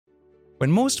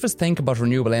When most of us think about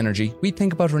renewable energy, we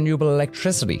think about renewable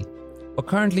electricity. But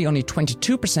currently only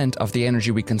 22% of the energy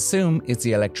we consume is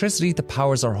the electricity that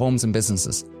powers our homes and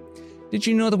businesses. Did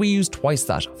you know that we use twice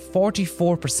that,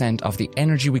 44% of the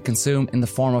energy we consume in the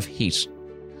form of heat?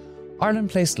 Ireland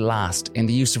placed last in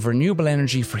the use of renewable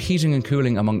energy for heating and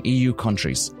cooling among EU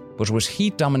countries. But with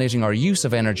heat dominating our use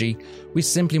of energy, we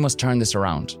simply must turn this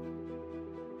around.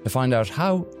 To find out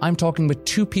how, I'm talking with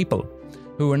two people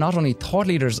who are not only thought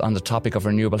leaders on the topic of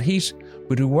renewable heat,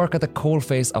 but who work at the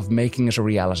coalface of making it a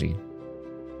reality.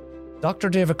 Dr.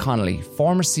 David Connolly,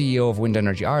 former CEO of Wind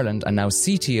Energy Ireland and now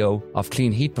CTO of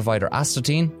clean heat provider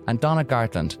Astatine, and Donna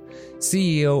Gartland,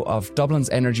 CEO of Dublin's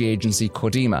energy agency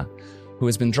Codima, who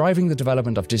has been driving the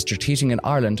development of district heating in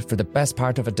Ireland for the best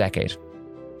part of a decade.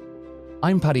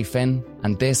 I'm Paddy Finn,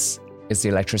 and this is the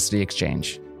Electricity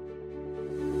Exchange.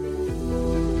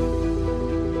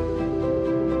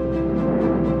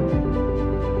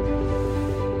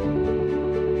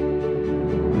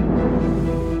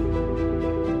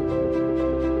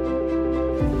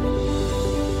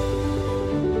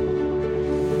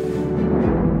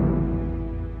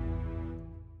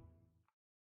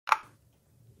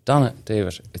 Donna,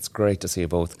 David, it's great to see you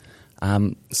both.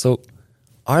 So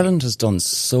Ireland has done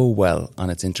so well on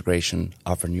its integration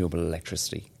of renewable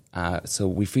electricity. So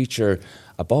we feature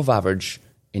above average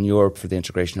in Europe for the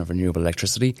integration of renewable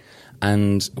electricity.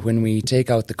 And when we take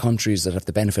out the countries that have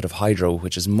the benefit of hydro,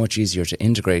 which is much easier to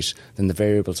integrate than the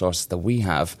variable sources that we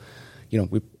have,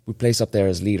 we place up there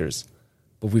as leaders.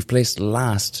 But we've placed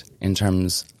last in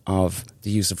terms of the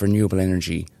use of renewable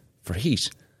energy for heat,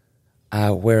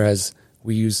 whereas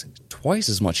we use twice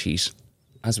as much heat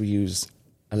as we use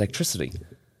electricity.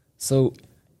 So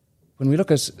when we look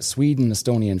at Sweden,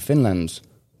 Estonia and Finland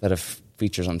that have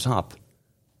featured on top,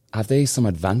 have they some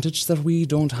advantage that we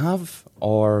don't have?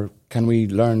 Or can we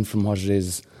learn from what it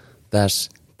is that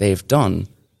they've done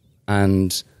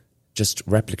and just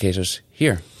replicate it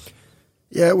here?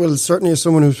 Yeah, well, certainly as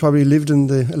someone who's probably lived in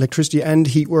the electricity and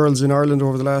heat worlds in Ireland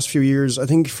over the last few years, I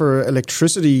think for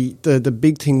electricity, the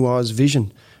big thing was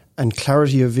vision. And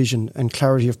clarity of vision and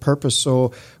clarity of purpose.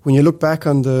 So when you look back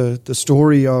on the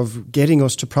story of getting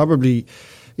us to probably,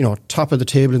 top of the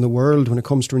table in the world when it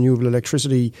comes to renewable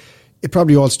electricity, it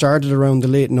probably all started around the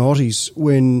late noughties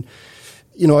when,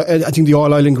 I think the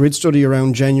All Ireland Grid study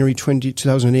around January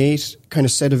 2008 kind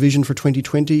of set a vision for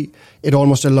 2020. It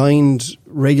almost aligned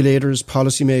regulators,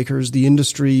 policymakers, the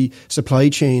industry, supply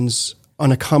chains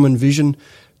on a common vision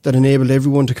that enabled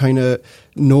everyone to kind of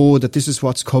know that this is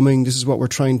what's coming, this is what we're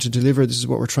trying to deliver, this is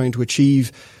what we're trying to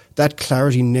achieve. That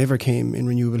clarity never came in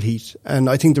renewable heat. And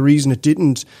I think the reason it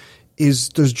didn't is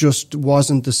there just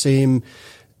wasn't the same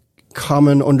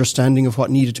common understanding of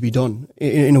what needed to be done.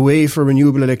 In a way, for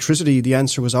renewable electricity, the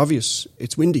answer was obvious.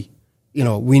 It's windy.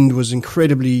 Wind was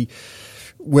incredibly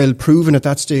well proven at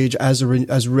that stage as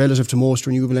relative to most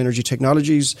renewable energy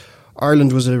technologies.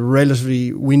 Ireland was a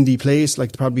relatively windy place,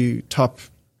 like probably top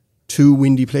 2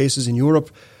 windy places in Europe,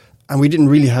 and we didn't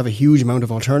really have a huge amount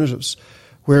of alternatives.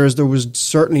 Whereas there was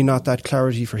certainly not that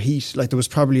clarity for heat. Like there was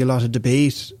probably a lot of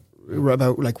debate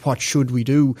about what should we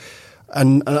do.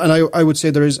 And I would say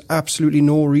there is absolutely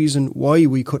no reason why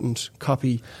we couldn't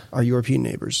copy our European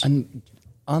neighbours. And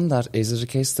on that, is it a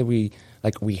case that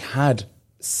we had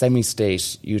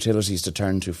semi-state utilities to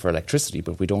turn to for electricity,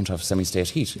 but we don't have semi-state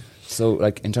heat? So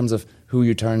in terms of who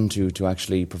you turn to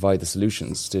actually provide the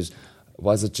solutions,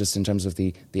 was it just in terms of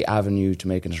the avenue to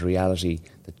making it a reality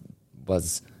that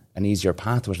was an easier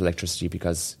path with electricity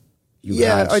because you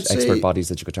had expert bodies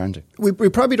that you could turn to? We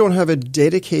probably don't have a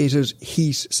dedicated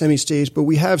heat semi-state, but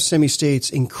we have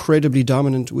semi-states incredibly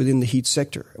dominant within the heat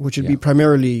sector, which would be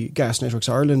primarily Gas Networks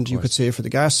Ireland, you could say, for the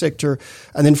gas sector.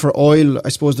 And then for oil, I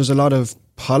suppose there's a lot of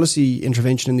policy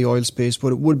intervention in the oil space, but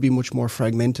it would be much more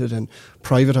fragmented and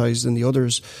privatised than the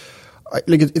others.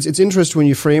 It's interesting when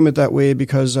you frame it that way,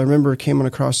 because I remember I came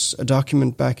across a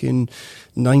document back in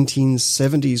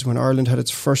 1970s when Ireland had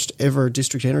its first ever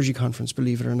district energy conference,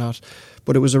 believe it or not.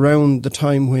 But it was around the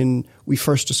time when we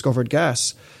first discovered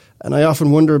gas. And I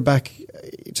often wonder back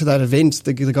to that event,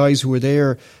 the guys who were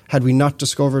there, had we not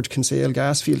discovered Kinsale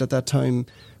gas field at that time,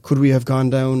 could we have gone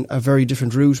down a very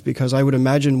different route? Because I would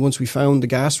imagine once we found the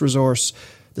gas resource,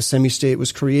 the semi-state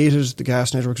was created, the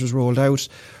gas networks was rolled out.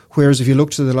 Whereas if you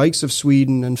look to the likes of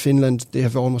Sweden and Finland, they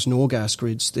have almost no gas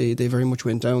grids. They very much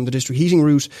went down the district heating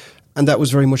route, and that was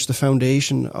very much the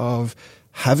foundation of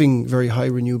having very high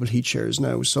renewable heat shares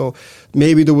now. So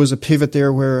maybe there was a pivot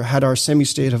there where, had our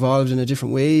semi-state evolved in a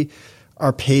different way,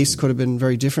 our pace could have been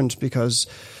very different, because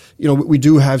we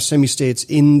do have semi-states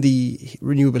in the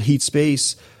renewable heat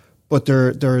space, but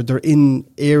they're in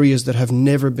areas that have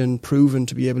never been proven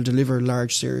to be able to deliver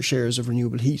large shares of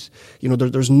renewable heat.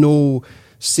 There's no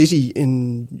city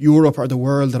in Europe or the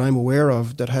world that I'm aware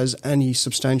of that has any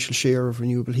substantial share of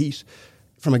renewable heat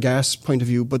from a gas point of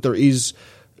view, but there is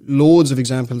loads of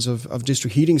examples of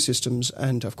district heating systems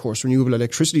and, of course, renewable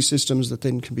electricity systems that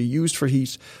then can be used for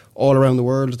heat all around the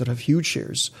world that have huge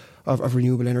shares of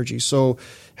renewable energy. So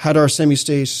had our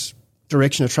semi-state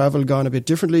direction of travel gone a bit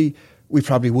differently, we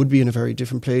probably would be in a very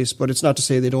different place. But it's not to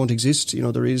say they don't exist.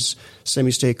 There is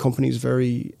semi-state companies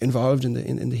very involved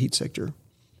in the heat sector.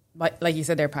 Like you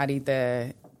said there, Paddy,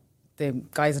 the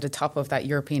guys at the top of that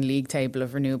European League table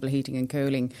of renewable heating and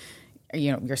cooling,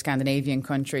 your Scandinavian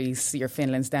countries, your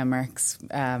Finlands, Denmarks,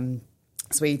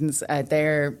 Swedens,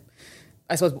 they're,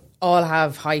 I suppose, all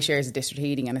have high shares of district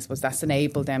heating, and I suppose that's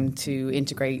enabled them to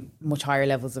integrate much higher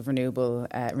levels of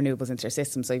renewables into their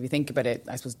system. So if you think about it,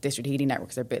 I suppose district heating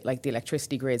networks are a bit like the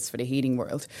electricity grids for the heating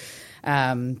world.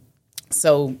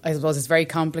 So I suppose it's very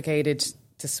complicated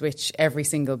to switch every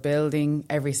single building,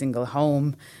 every single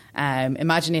home.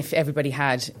 Imagine if everybody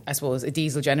had, I suppose, a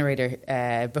diesel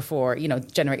generator before,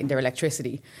 generating their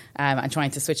electricity and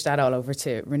trying to switch that all over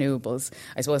to renewables.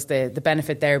 I suppose the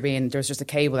benefit there being there's just a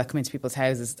cable that comes into people's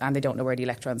houses and they don't know where the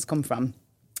electrons come from.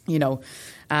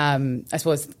 I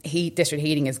suppose district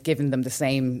heating has given them that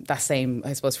same,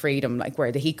 I suppose, freedom, like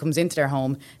where the heat comes into their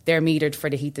home, they're metered for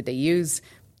the heat that they use.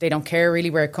 They don't care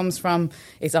really where it comes from.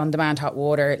 It's on-demand hot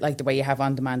water, like the way you have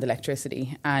on-demand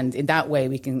electricity. And in that way,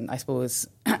 we can, I suppose,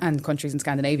 and countries in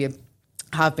Scandinavia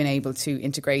have been able to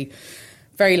integrate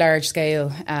very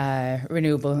large-scale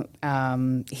renewable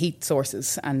heat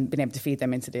sources and been able to feed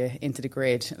them into the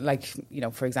grid. Like,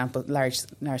 for example,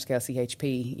 large-scale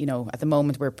CHP. At the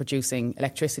moment, we're producing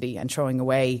electricity and throwing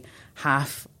away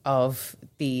half of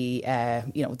the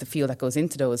the fuel that goes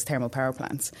into those thermal power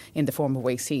plants in the form of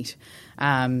waste heat.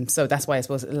 So that's why I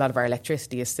suppose a lot of our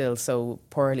electricity is still so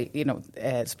poorly,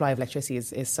 supply of electricity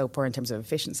is so poor in terms of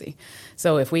efficiency.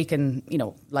 So if we can,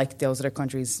 like those other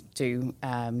countries do,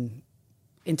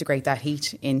 integrate that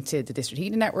heat into the district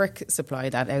heating network, supply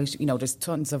that out. There's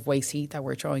tons of waste heat that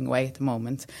we're throwing away at the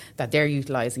moment that they're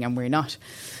utilising and we're not.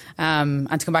 And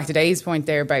to come back to Dave's point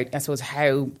there about, I suppose,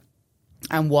 how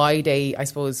and why they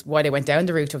went down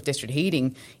the route of district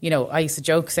heating. I used to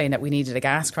joke saying that we needed a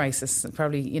gas crisis,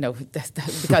 probably,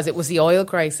 because it was the oil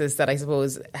crisis that I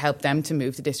suppose helped them to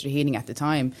move to district heating at the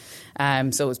time.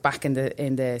 So it was back in the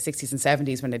 60s and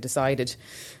 70s when they decided,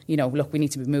 look, we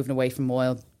need to be moving away from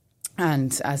oil.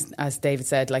 And as David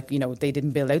said, they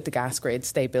didn't build out the gas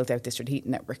grids, they built out district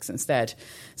heating networks instead.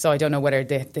 So I don't know whether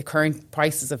the current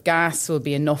prices of gas will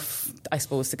be enough, I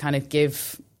suppose, to kind of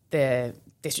give the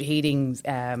district heating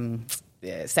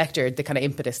sector the kind of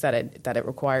impetus that it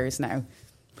requires now.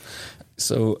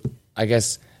 So I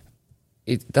guess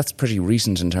that's pretty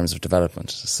recent in terms of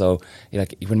development. So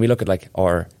when we look at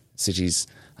our cities'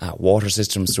 water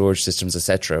systems, storage systems,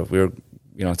 etc.,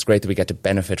 it's great that we get to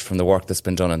benefit from the work that's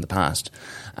been done in the past.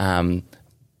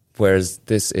 Whereas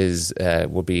this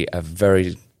would be a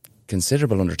very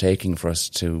considerable undertaking for us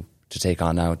to take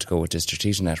on now, to go with district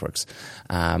heating networks.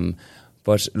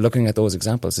 But looking at those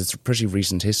examples, it's a pretty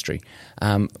recent history.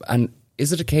 And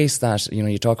is it a case that,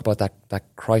 you talk about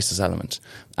that crisis element,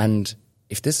 and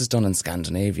if this is done in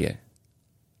Scandinavia,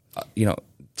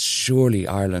 surely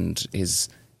Ireland is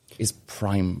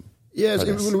prime. Yeah,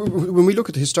 when we look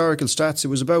at the historical stats, it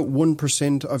was about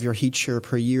 1% of your heat share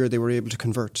per year they were able to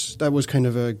convert. That was kind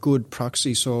of a good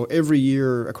proxy. So every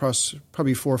year across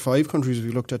probably 4 or 5 countries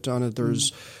we looked at, Donna,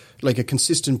 there's like a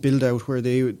consistent build out where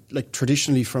they,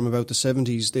 traditionally from about the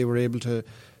 70s, they were able to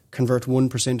convert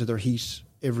 1% of their heat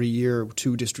every year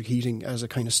to district heating as a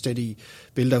kind of steady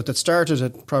build out that started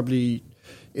at probably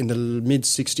in the mid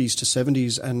 60s to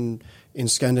 70s, and in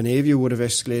Scandinavia would have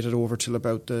escalated over till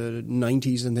about the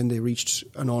 90s, and then they reached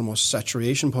an almost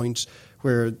saturation point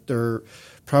where they're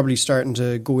probably starting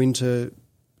to go into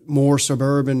more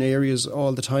suburban areas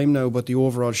all the time now, but the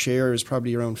overall share is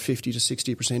probably around 50 to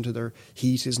 60% of their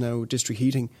heat is now district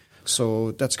heating.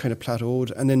 So that's kind of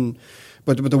plateaued. And then,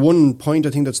 but the one point I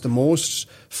think that's the most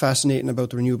fascinating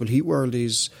about the renewable heat world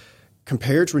is,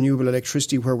 compared to renewable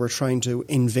electricity where we're trying to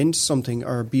invent something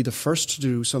or be the first to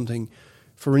do something,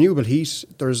 for renewable heat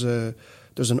there's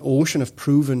an ocean of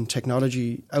proven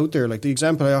technology out there. Like the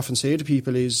example I often say to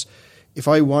people is, if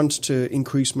I want to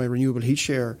increase my renewable heat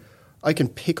share, I can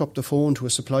pick up the phone to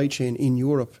a supply chain in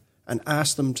Europe and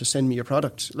ask them to send me a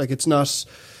product. Like it's not,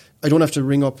 I don't have to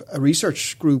ring up a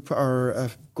research group or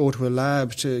go to a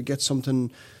lab to get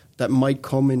something that might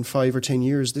come in 5 or 10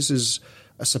 years. This is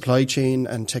a supply chain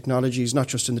and technologies, not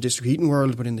just in the district heating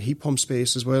world, but in the heat pump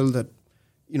space as well, that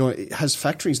it has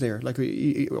factories there. Like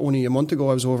only a month ago,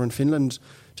 I was over in Finland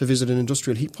to visit an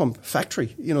industrial heat pump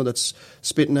factory, that's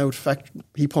spitting out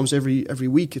heat pumps every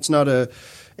week. It's not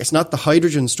the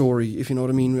hydrogen story, if you know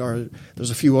what I mean, or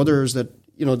there's a few others that,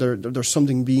 there's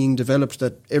something being developed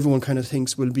that everyone kind of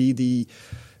thinks will be the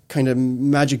kind of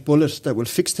magic bullet that will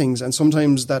fix things. And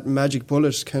sometimes that magic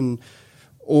bullet can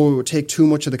take too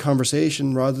much of the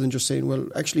conversation rather than just saying, well,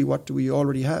 actually, what do we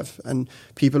already have? And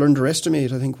people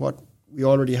underestimate, I think, what we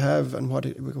already have and what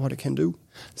it can do.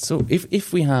 So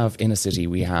if we have, in a city,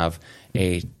 we have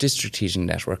a district heating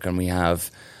network and we have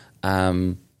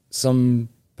some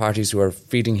parties who are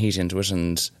feeding heat into it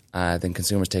and then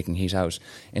consumers taking heat out.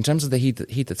 In terms of the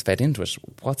heat that's fed into it,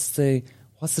 what's the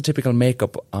typical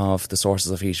makeup of the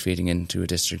sources of heat feeding into a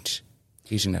district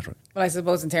heating network? Well, I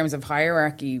suppose in terms of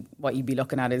hierarchy, what you'd be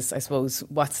looking at is, I suppose,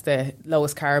 what's the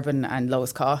lowest carbon and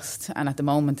lowest cost. And at the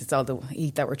moment, it's all the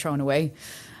heat that we're throwing away.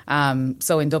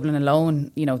 So in Dublin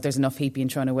alone, there's enough heat being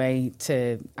thrown away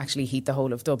to actually heat the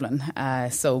whole of Dublin.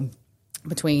 So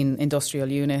between industrial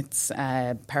units,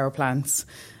 power plants,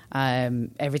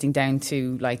 everything down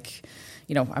to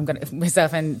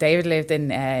myself and David lived in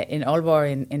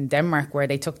Aalborg in Denmark, where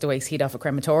they took the waste heat off a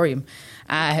crematorium.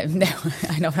 Now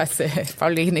I know that's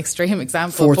probably an extreme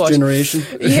example. Fourth generation.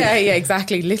 yeah,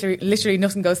 exactly. Literally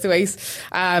nothing goes to waste.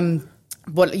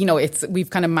 But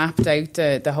we've kind of mapped out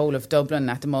the whole of Dublin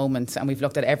at the moment, and we've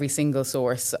looked at every single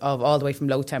source of all the way from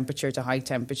low temperature to high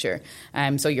temperature.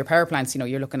 So your power plants,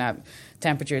 you're looking at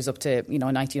temperatures up to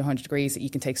 90 to 100 degrees that you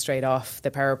can take straight off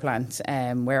the power plant.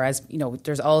 Whereas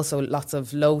there's also lots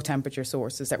of low temperature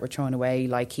sources that we're throwing away,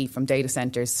 like heat from data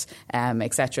centres,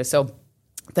 etc. So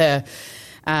the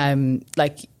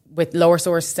with lower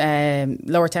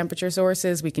temperature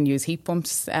sources, we can use heat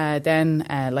pumps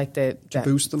to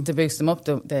boost them up.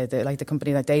 The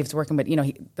company that Dave's working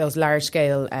with, those large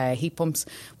scale heat pumps,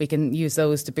 we can use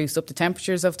those to boost up the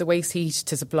temperatures of the waste heat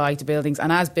to supply to buildings.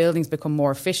 And as buildings become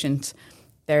more efficient,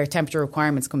 their temperature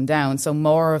requirements come down. So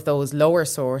more of those lower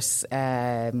source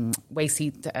waste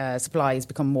heat supplies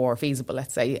become more feasible,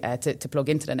 let's say, to plug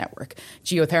into the network.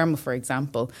 Geothermal, for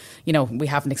example, we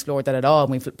haven't explored that at all.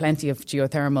 We've plenty of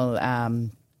geothermal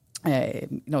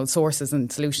sources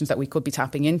and solutions that we could be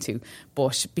tapping into.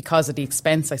 But because of the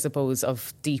expense, I suppose,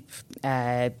 of deep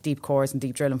cores and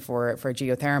deep drilling for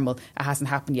geothermal, it hasn't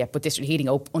happened yet. But district heating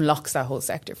unlocks that whole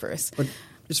sector for us. But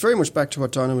it's very much back to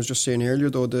what Donna was just saying earlier,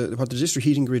 though. What the district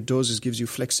heating grid does is gives you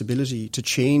flexibility to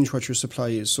change what your supply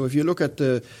is. So if you look at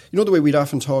the way we'd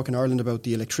often talk in Ireland about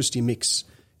the electricity mix,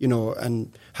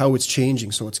 and how it's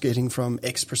changing. So it's getting from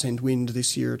X% wind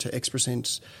this year to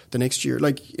X% the next year.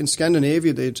 Like in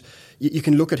Scandinavia, you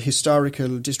can look at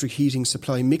historical district heating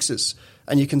supply mixes,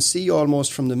 and you can see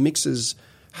almost from the mixes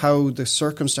how the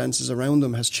circumstances around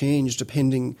them has changed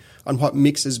depending on what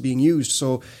mix is being used.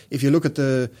 So if you look at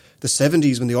the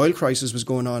 70s when the oil crisis was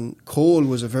going on, coal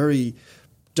was a very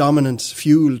dominant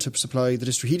fuel to supply the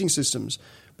district heating systems.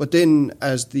 But then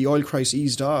as the oil crisis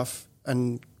eased off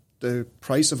and the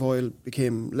price of oil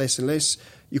became less and less,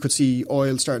 you could see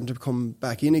oil starting to come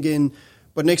back in again.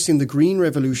 But next thing, the green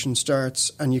revolution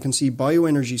starts, and you can see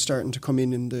bioenergy starting to come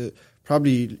in the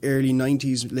probably early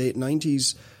 90s, late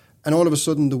 90s. And all of a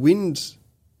sudden, the wind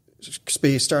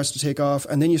space starts to take off,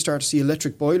 and then you start to see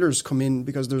electric boilers come in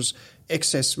because there's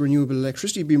excess renewable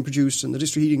electricity being produced, and the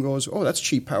district heating goes, oh, that's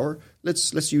cheap power,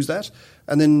 let's use that.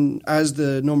 And then as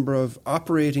the number of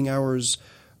operating hours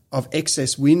of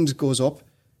excess wind goes up,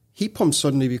 heat pumps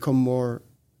suddenly become more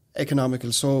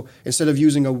economical. So instead of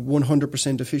using a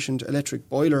 100% efficient electric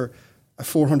boiler, a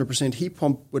 400% heat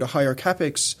pump with a higher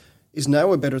capex is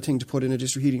now a better thing to put in a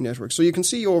district heating network. So you can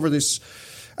see over this.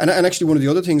 And actually, one of the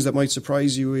other things that might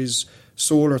surprise you is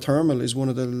solar thermal is one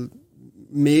of the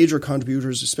major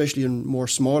contributors, especially in more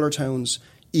smaller towns,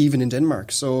 even in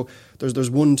Denmark. So there's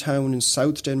one town in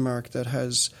South Denmark that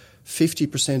has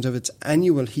 50% of its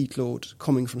annual heat load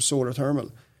coming from solar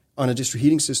thermal on a district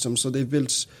heating system. So they've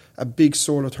built a big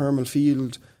solar thermal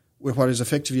field with what is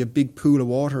effectively a big pool of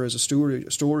water as a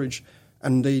storage,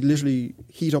 and they literally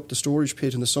heat up the storage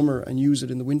pit in the summer and use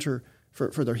it in the winter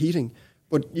for their heating.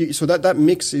 But so that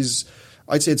mix is,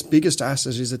 I'd say its biggest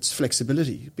asset is its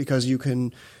flexibility, because you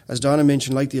can, as Donna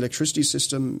mentioned, like the electricity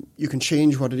system, you can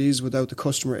change what it is without the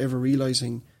customer ever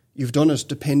realising you've done it,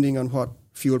 depending on what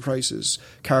fuel prices,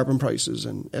 carbon prices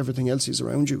and everything else is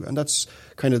around you. And that's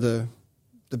kind of the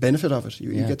benefit of it.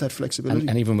 You get that flexibility.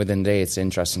 And even within the day, it's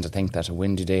interesting to think that a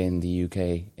windy day in the UK,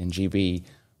 in GB,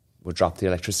 would drop the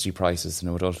electricity prices and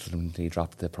it would ultimately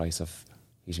drop the price of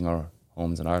heating our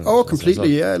homes in Ireland. Oh,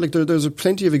 completely, yeah. Like there's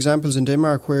plenty of examples in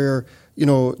Denmark where,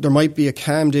 there might be a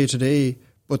calm day today,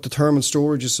 but the thermal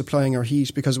storage is supplying our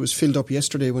heat because it was filled up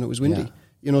yesterday when it was windy. Yeah.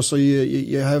 You know, so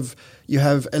you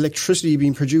have electricity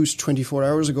being produced 24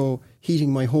 hours ago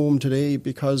heating my home today,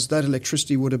 because that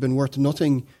electricity would have been worth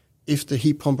nothing if the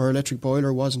heat pump or electric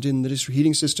boiler wasn't in the district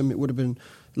heating system. It would have been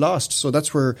lost. So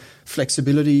that's where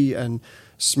flexibility and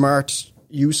smart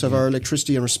use of our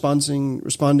electricity and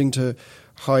responding to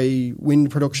high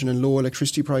wind production and low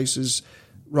electricity prices,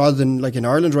 rather than like in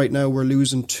Ireland right now, we're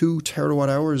losing 2 terawatt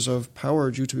hours of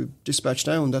power due to dispatch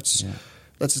down. That's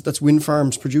wind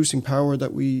farms producing power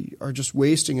that we are just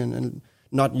wasting and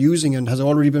not using, and has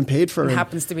already been paid for. It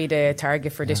happens to be the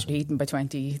target for district heating by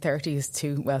 2030 is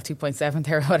 2.7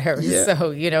 terawatt hours. Yeah.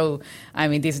 So, you know, I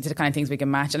mean, these are the kind of things we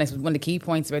can match. And I suppose one of the key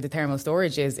points about the thermal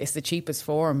storage is it's the cheapest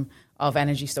form of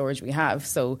energy storage we have.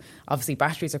 So obviously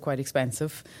batteries are quite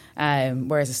expensive,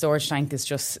 whereas a storage tank is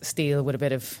just steel with a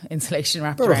bit of insulation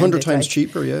wrapped around it. 100 times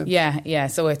cheaper, yeah. Yeah.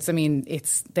 So it's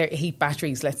their heat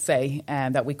batteries, let's say,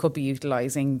 that we could be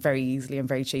utilising very easily and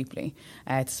very cheaply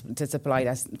to supply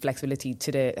that flexibility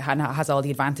has all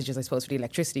the advantages, I suppose, for the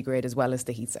electricity grid as well as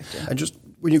the heat sector. And just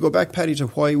when you go back, Paddy, to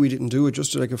why we didn't do it,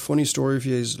 just like a funny story for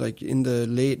you is, like in the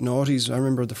late noughties, I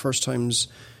remember the first times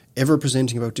ever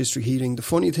presenting about district heating. The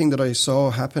funny thing that I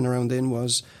saw happen around then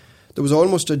was there was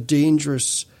almost a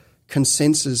dangerous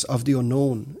consensus of the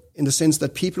unknown, in the sense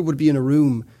that people would be in a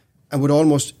room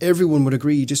and everyone would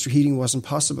agree district heating wasn't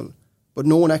possible, but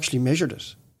no one actually measured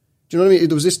it. Do you know what I mean?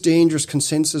 There was this dangerous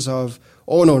consensus of,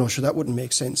 oh, no, sure, that wouldn't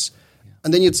make sense. Yeah.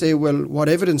 And then you'd say, well, what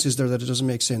evidence is there that it doesn't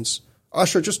make sense? Oh,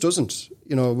 sure, it just doesn't.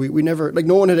 You know, we never, like,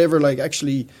 no one had ever, like,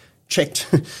 actually checked.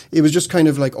 It was just kind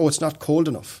of like, oh, it's not cold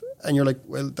enough. And you're like,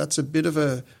 well, that's a bit of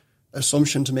a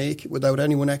assumption to make without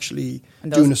anyone actually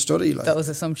doing a study. Like. Those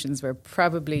assumptions were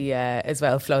probably as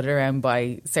well floated around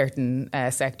by certain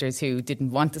sectors who didn't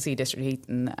want to see district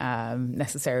heating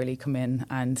necessarily come in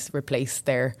and replace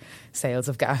their sales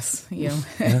of gas. You know,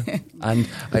 yeah. And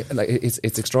it's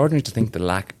extraordinary to think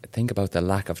about the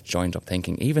lack of joined up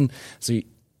thinking. Even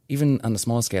on a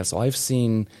small scale. So I've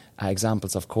seen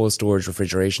examples of cold storage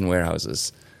refrigeration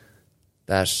warehouses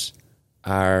that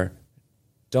are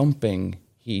dumping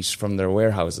heat from their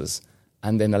warehouses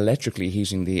and then electrically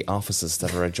heating the offices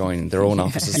that are adjoining, their own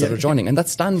offices that are adjoining. And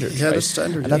that's standard. Yeah, right? that's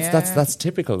standard. And that's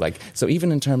typical. Like, so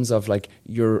even in terms of like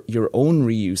your own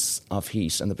reuse of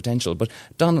heat and the potential. But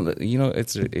Donald, you know,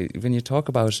 when you talk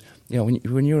about, you know,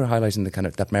 when you were highlighting the kind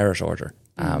of that merit order,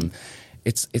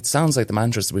 it sounds like the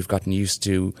mantras we've gotten used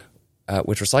to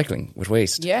with recycling, with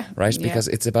waste. Yeah. Right? Because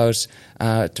it's about,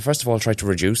 to first of all, try to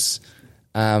reduce,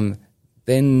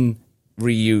 then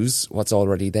reuse what's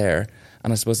already there.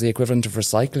 And I suppose the equivalent of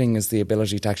recycling is the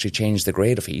ability to actually change the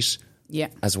grade of heat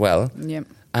as well. Yeah.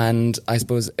 And I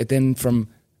suppose then from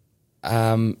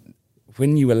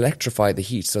when you electrify the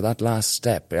heat, so that last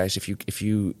step, right, if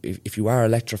you are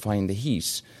electrifying the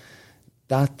heat,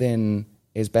 that then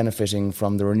is benefiting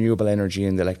from the renewable energy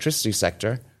in the electricity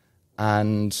sector.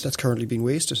 And that's currently being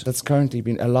wasted.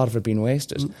 A lot of it being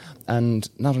wasted. And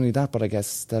not only that, but I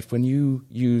guess that when you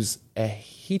use a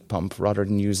heat pump rather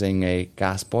than using a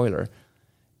gas boiler,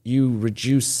 you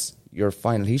reduce your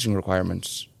final heating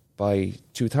requirement by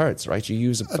 2/3, right? You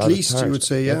use about at least, a third. You would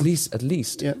say, yeah. At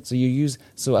least. Yeah.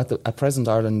 So at present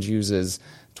Ireland has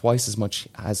twice as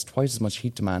much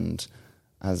heat demand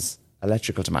as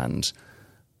electrical demand.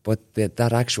 But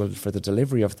that actual, for the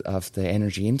delivery of the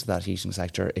energy into that heating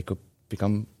sector, it could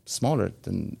become smaller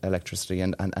than electricity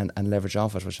and leverage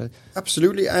off it.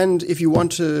 Absolutely. And if you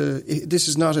want to, this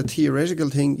is not a theoretical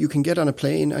thing, you can get on a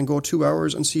plane and go 2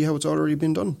 hours and see how it's already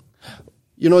been done.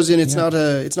 You know, as in, it's not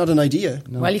an idea.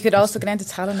 No. Well, you could also get into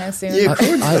Tallinn now soon. Yeah,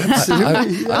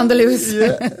 absolutely. On the loose.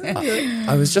 Yeah.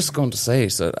 I was just going to say,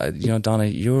 so, you know, Donna,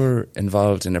 you're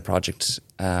involved in a project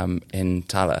in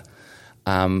Tala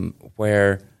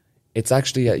where it's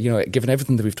actually, you know, given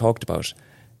everything that we've talked about,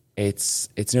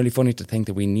 it's nearly funny to think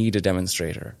that we need a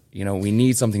demonstrator. You know, we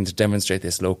need something to demonstrate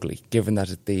this locally, given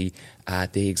that the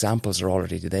examples are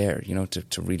already there, you know,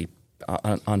 to really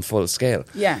on full scale.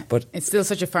 Yeah, but it's still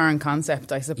such a foreign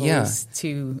concept, I suppose,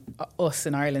 to us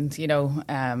in Ireland. You know,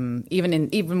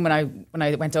 even when I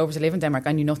went over to live in Denmark,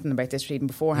 I knew nothing about district heating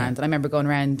beforehand, and I remember going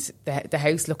around the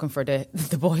house looking for the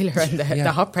boiler and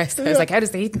the hot press. I was like, how does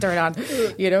the heating turn on?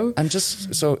 You know, and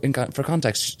just so for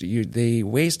context, they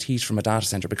waste heat from a data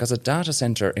center, because a data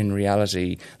center in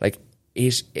reality, like,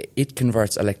 it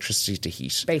converts electricity to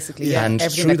heat, basically, and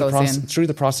everything that goes in through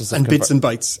the process of and bits and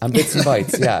bytes,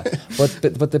 yeah.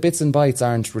 But the bits and bytes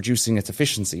aren't reducing its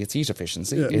efficiency; it's heat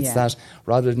efficiency. Yeah. It's that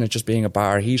rather than it just being a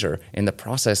bar heater, in the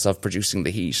process of producing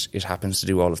the heat, it happens to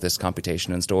do all of this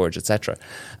computation and storage, etc.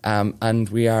 And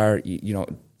we are, you know,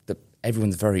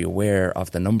 everyone's very aware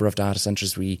of the number of data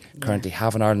centres we currently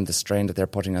have in Ireland, the strain that they're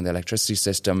putting on the electricity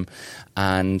system,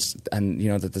 and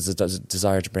that there's a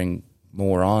desire to bring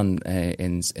more on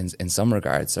in some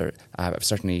regards, or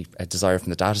certainly a desire from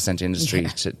the data centre industry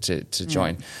to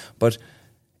join. But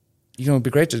it'd be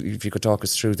great if you could talk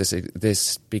us through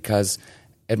this because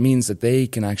it means that they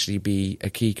can actually be a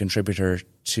key contributor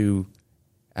to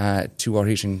our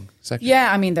heating sector.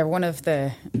 Yeah, I mean, they're one of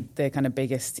the kind of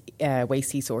biggest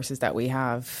waste heat sources that we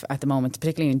have at the moment,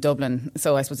 particularly in Dublin.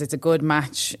 So I suppose it's a good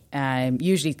match.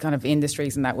 Usually kind of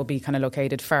industries and that will be kind of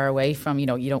located far away from, you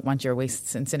don't want your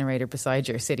waste incinerator beside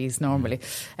your cities normally.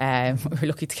 We're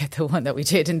lucky to get the one that we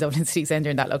did in Dublin City Centre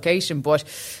in that location. But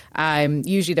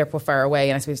usually they're put far away.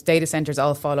 And I suppose data centres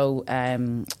all follow, I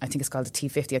think it's called the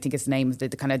T50. I think it's the name of the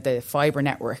kind of the fibre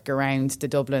network around the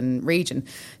Dublin region.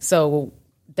 So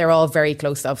they're all very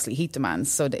close to obviously heat demands.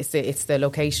 So it's the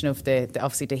location of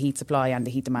obviously the heat supply and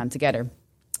the heat demand together.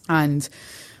 And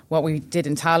what we did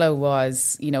in Tallow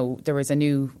was, there was a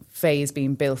new phase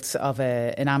being built of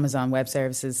an Amazon Web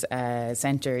Services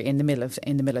centre in the middle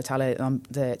of Tallow on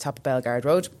the top of Bellegarde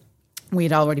Road. We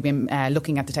had already been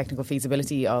looking at the technical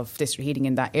feasibility of district heating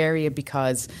in that area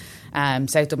because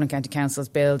South Dublin County Council's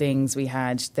buildings, we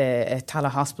had the Tala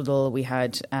Hospital, we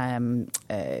had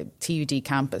TUD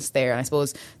campus there. And I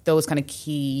suppose those kind of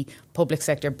key public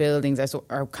sector buildings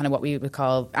are kind of what we would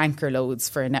call anchor loads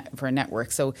for a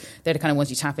network. So they're the kind of ones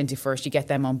you tap into first, you get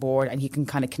them on board and you can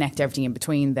kind of connect everything in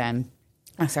between them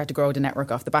and start to grow the network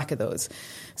off the back of those.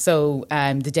 So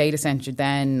the data centre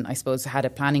then, I suppose, had a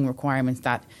planning requirement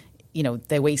that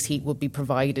the waste heat would be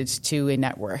provided to a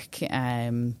network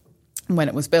when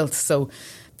it was built. So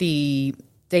the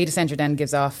data centre then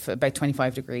gives off about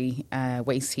 25 degree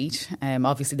waste heat.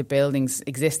 Obviously the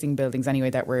existing buildings anyway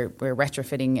that we're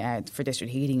retrofitting for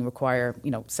district heating require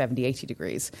 70, 80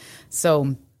 degrees.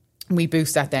 So we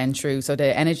boost that then through. So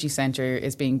the energy centre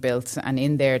is being built and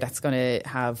in there that's going to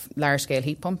have large scale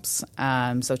heat pumps.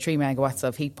 So 3 megawatts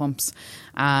of heat pumps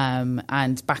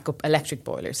and backup electric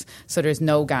boilers. So there's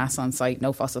no gas on site,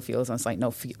 no fossil fuels on site,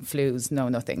 no flues, no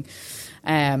nothing.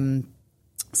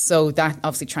 So that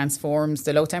obviously transforms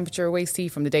the low temperature waste heat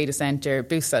from the data centre,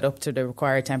 boosts that up to the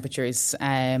required temperatures.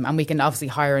 And we can obviously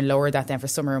higher and lower that then for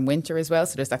summer and winter as well.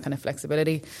 So there's that kind of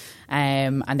flexibility.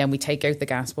 And then we take out the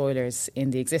gas boilers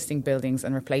in the existing buildings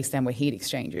and replace them with heat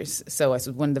exchangers. So I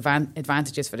suppose one of the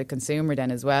advantages for the consumer then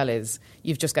as well is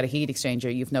you've just got a heat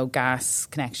exchanger. You've no gas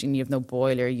connection, you've no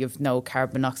boiler, you've no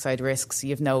carbon monoxide risks,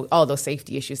 you've no all those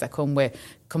safety issues that come with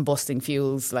combusting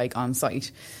fuels like on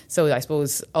site. So I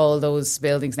suppose all those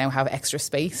buildings now have extra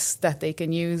space that they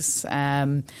can use.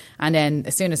 And then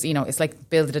as soon as, it's like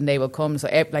build it and they will come. So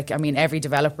every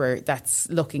developer that's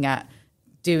looking at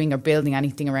doing or building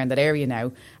anything around that area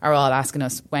now are all asking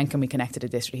us, when can we connect to the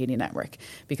district heating network?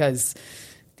 Because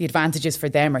the advantages for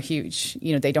them are huge.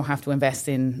 They don't have to invest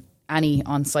in any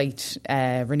on-site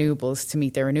renewables to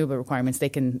meet their renewable requirements. They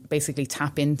can basically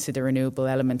tap into the renewable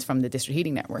elements from the district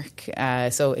heating network.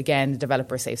 So again, the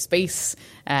developer saves space,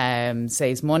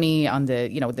 saves money on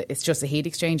it's just a heat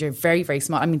exchanger, very, very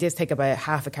small. I mean, these take about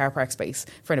half a car park space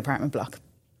for an apartment block.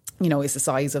 Is the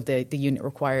size of the unit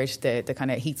required, the kind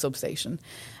of heat substation.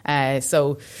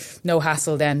 So no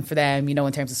hassle then for them,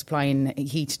 in terms of supplying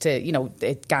heat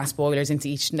to, gas boilers into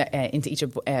each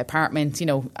apartment,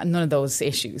 none of those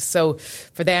issues. So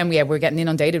for them, we're getting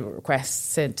inundated with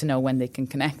requests to know when they can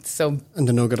connect. So and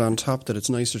the nugget on top that it's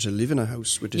nicer to live in a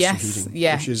house with district heating.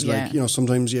 Yeah, which is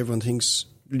sometimes everyone thinks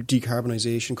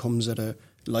decarbonisation comes at a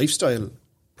lifestyle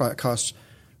cost.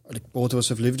 Like both of us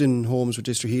have lived in homes with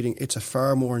district heating. It's a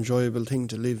far more enjoyable thing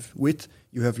to live with.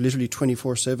 You have literally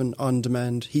 24/7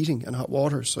 on-demand heating and hot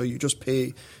water. So you just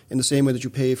pay in the same way that you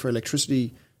pay for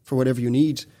electricity for whatever you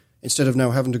need. Instead of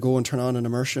now having to go and turn on an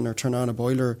immersion or turn on a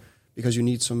boiler because you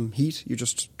need some heat, you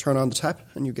just turn on the tap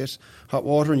and you get hot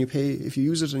water and you pay if you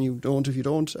use it and you don't if you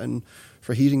don't. And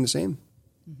for heating, the same.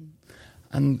 Mm-hmm.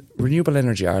 And Renewable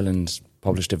Energy Ireland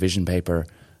published a vision paper,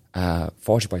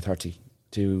 40 by 30,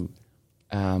 to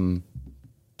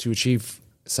achieve,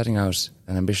 setting out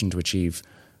an ambition to achieve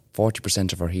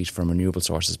 40% of our heat from renewable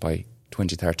sources by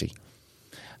 2030.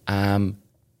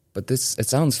 But it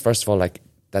sounds, first of all, like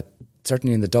that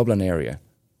certainly in the Dublin area,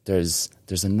 there's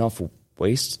enough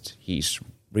waste heat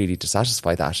really to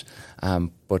satisfy that.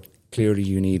 But clearly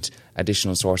you need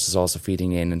additional sources also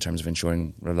feeding in terms of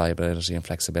ensuring reliability and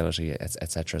flexibility,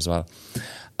 etc. as well.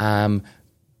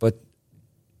 But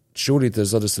surely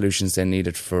there's other solutions then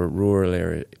needed for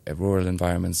rural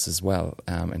environments as well,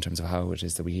 in terms of how it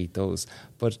is that we heat those.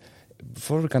 But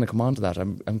before we kind of come on to that,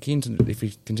 I'm keen to, if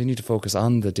we continue to focus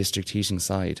on the district heating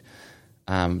side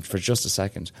for just a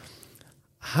second,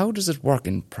 how does it work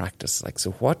in practice? Like,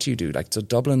 so what do you do? Like, so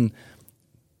Dublin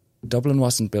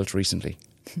wasn't built recently.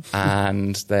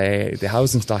 And the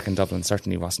housing stock in Dublin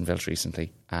certainly wasn't built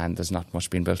recently, and there's not much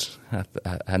being built,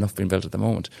 enough being built at the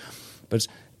moment. But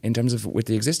in terms of with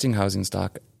the existing housing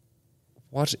stock,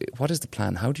 what is the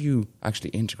plan? How do you actually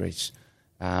integrate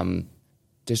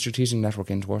district heating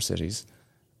network into our cities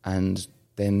and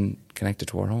then connect it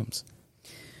to our homes?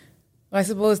 Well, I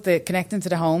suppose the connecting to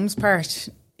the homes part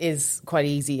is quite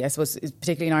easy, I suppose,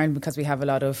 particularly in Ireland, because we have a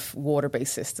lot of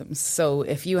water-based systems. So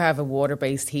if you have a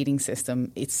water-based heating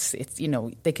system, it's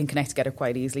they can connect together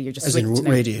quite easily. You're just as in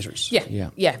radiators.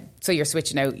 Yeah. So you're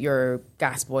switching out your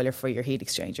gas boiler for your heat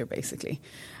exchanger, basically.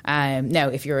 Now,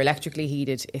 if you're electrically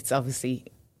heated, it's obviously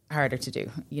harder to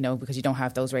do, because you don't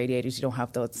have those radiators, you don't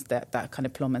have that kind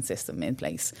of plumbing system in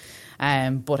place.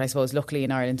 But I suppose, luckily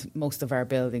in Ireland, most of our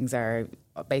buildings are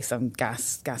based on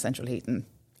gas central heating.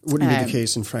 Wouldn't be the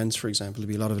case in France, for example. There'd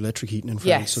be a lot of electric heating in France,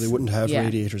 yes, so they wouldn't have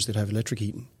radiators, they'd have electric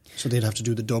heating. So they'd have to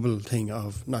do the double thing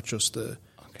of not just the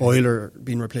boiler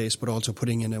being replaced, but also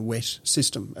putting in a wet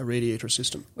system, a radiator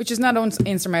system. Which is not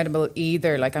insurmountable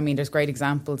either. There's great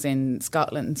examples in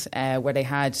Scotland where they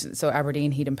had, so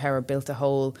Aberdeen Heat and Power built a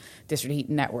whole district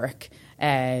heating network,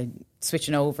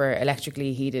 switching over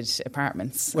electrically heated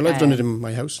apartments. Well, I've done it in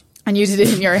my house. And you did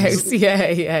it in your house,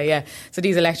 yeah. So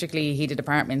these electrically heated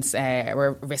apartments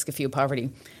were risk of fuel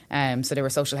poverty. So there were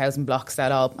social housing blocks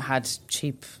that all had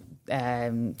cheap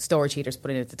storage heaters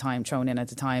thrown in at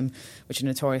the time, which are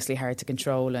notoriously hard to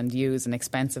control and use and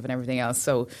expensive and everything else.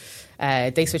 So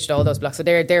they switched all those blocks. So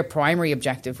their primary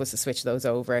objective was to switch those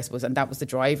over, I suppose, and that was the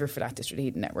driver for that district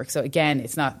heating network. So again,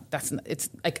 it's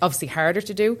like obviously harder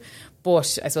to do,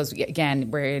 but I suppose again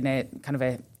we're in a kind of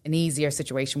an easier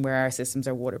situation where our systems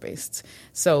are water-based.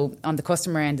 So on the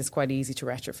customer end, it's quite easy to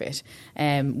retrofit.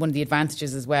 One of the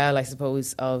advantages as well, I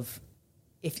suppose, of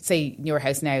if, say, in your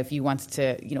house now, if you wanted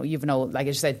to, you've like I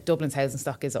just said, Dublin's housing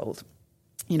stock is old.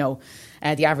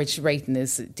 The average rating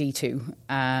is D2.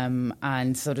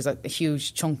 And so there's a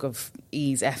huge chunk of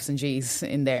E's, F's and G's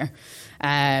in there.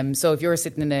 So if you're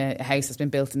sitting in a house that's been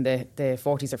built in the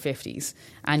 40s or 50s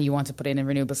and you want to put in a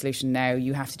renewable solution now,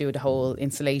 you have to do the whole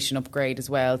insulation upgrade as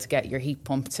well to get your heat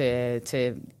pump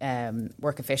to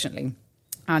work efficiently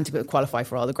and to qualify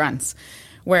for all the grants.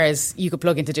 Whereas you could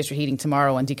plug into district heating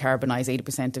tomorrow and decarbonise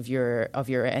 80% of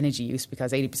your energy use,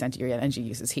 because 80% of your energy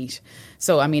use is heat.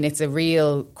 So, it's a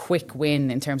real quick win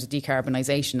in terms of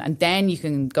decarbonisation. And then you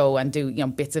can go and do,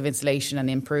 bits of insulation and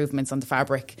improvements on the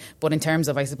fabric. But in terms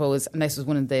of, I suppose, and this was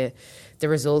one of the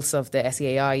results of the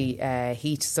SEAI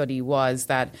heat study, was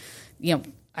that,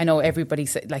 I know everybody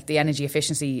said like the energy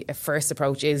efficiency first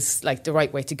approach is like the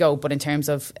right way to go. But in terms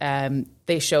of,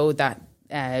 they showed that,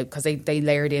 because they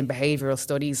layered in behavioural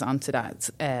studies onto that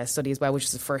study as well, which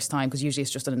is the first time, because usually it's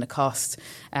just on a cost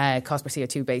per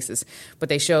CO2 basis. But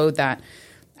they showed that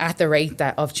at the rate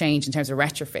of change in terms of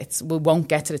retrofits, we won't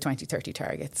get to the 2030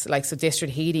 targets. So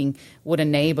district heating would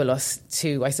enable us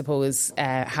to, I suppose,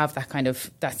 have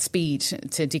that speed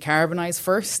to decarbonise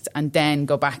first and then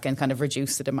go back and kind of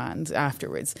reduce the demand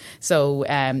afterwards. So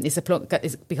because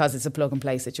it's a plug and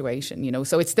play situation,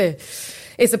 So it's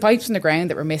the pipes in the ground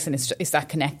that we're missing. It's that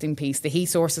connecting piece. The heat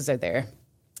sources are there.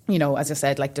 As I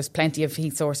said, there's plenty of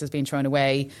heat sources being thrown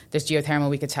away. There's geothermal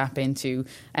we could tap into,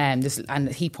 and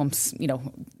heat pumps,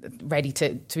 ready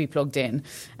to be plugged in.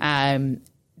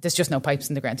 There's just no pipes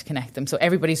in the ground to connect them. So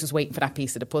everybody's just waiting for that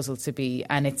piece of the puzzle to be.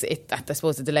 And I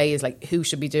suppose the delay is like, who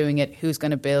should be doing it? Who's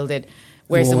going to build it?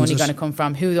 Where's the money going to come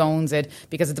from? Who owns it?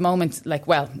 Because at the moment,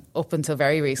 up until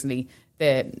very recently,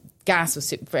 the gas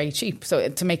was very cheap. So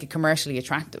to make it commercially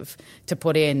attractive, to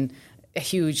put in a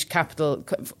huge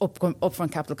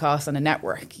upfront capital cost on a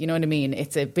network. You know what I mean?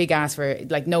 It's a big ask for,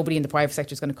 nobody in the private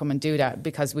sector is going to come and do that,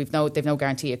 because they've no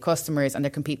guarantee of customers and they're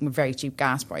competing with very cheap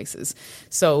gas prices.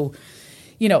 So,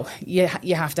 you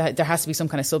have to, there has to be some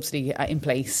kind of subsidy in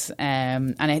place,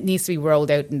 and it needs to be rolled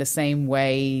out in the same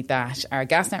way that our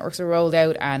gas networks are rolled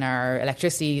out and our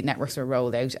electricity networks are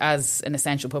rolled out as an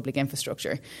essential public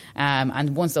infrastructure.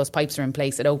 And once those pipes are in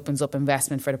place, it opens up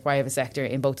investment for the private sector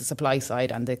in both the supply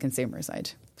side and the consumer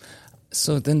side.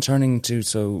 So then turning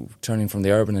from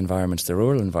the urban environment to the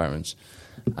rural environment,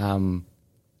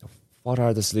 what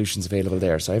are the solutions available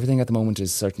there? So everything at the moment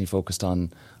is certainly focused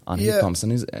on heat pumps.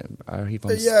 And are heat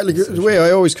pumps? Yeah, the way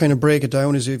I always kind of break it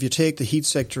down is, if you take the heat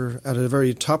sector at a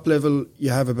very top level,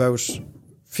 you have about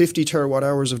 50 terawatt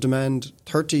hours of demand.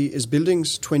 30 is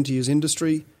buildings, 20 is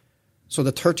industry. So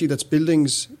the 30 that's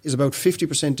buildings is about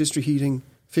 50% district heating,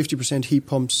 50% heat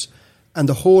pumps, and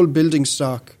the whole building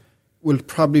stock will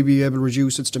probably be able to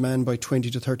reduce its demand by 20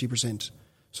 to 30%.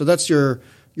 So that's your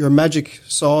your magic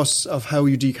sauce of how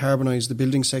you decarbonise the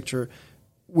building sector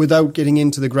without getting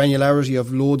into the granularity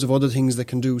of loads of other things that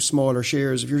can do smaller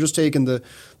shares. If you're just taking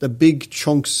the big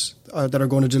chunks that are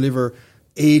going to deliver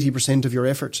 80% of your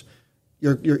effort,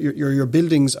 your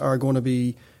buildings are going to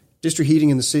be district heating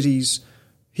in the cities,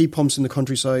 heat pumps in the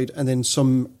countryside, and then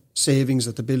some savings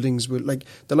that the buildings will, like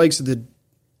the likes of the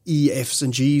E, Fs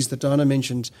and Gs that Donna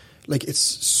mentioned. Like, it's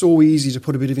so easy to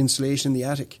put a bit of insulation in the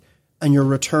attic and your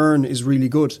return is really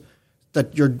good,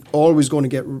 that you're always going to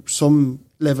get some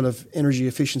level of energy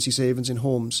efficiency savings in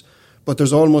homes. But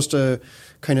there's almost a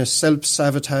kind of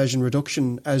self-sabotage and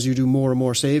reduction as you do more and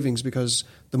more savings, because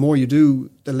the more you do,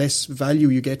 the less value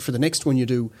you get for the next one you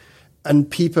do. And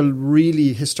people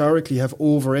really historically have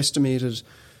overestimated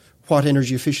what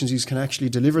energy efficiencies can actually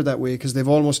deliver that way, because they've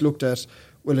almost looked at,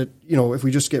 well, if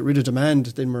we just get rid of demand,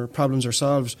 then our problems are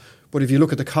solved. But if you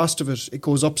look at the cost of it, it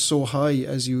goes up so high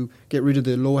as you get rid of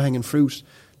the low-hanging fruit,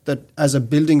 that as a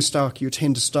building stock, you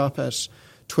tend to stop at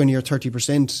 20 or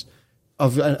 30%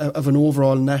 of an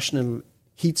overall national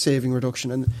heat saving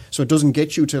reduction. And so it doesn't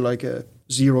get you to like a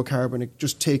zero carbon, it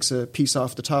just takes a piece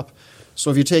off the top. So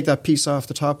if you take that piece off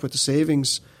the top with the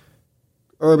savings,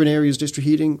 urban areas, district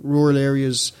heating, rural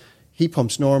areas, heat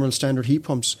pumps, normal standard heat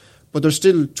pumps, but there's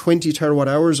still 20 terawatt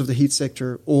hours of the heat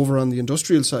sector over on the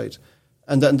industrial side.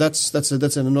 And that's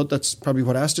probably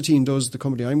what Astatine does, the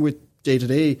company I'm with day to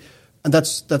day. And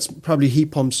that's probably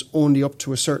heat pumps only up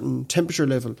to a certain temperature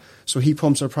level. So heat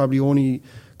pumps are probably only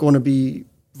going to be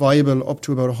viable up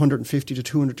to about 150 to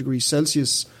 200 degrees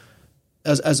Celsius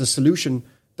as a solution.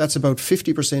 That's about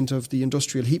 50% of the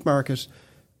industrial heat market.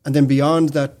 And then beyond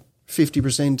that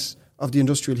 50% of the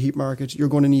industrial heat market, you're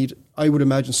going to need, I would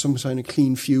imagine, some kind of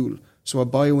clean fuel. So a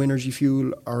bioenergy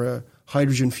fuel or a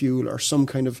hydrogen fuel or some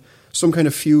kind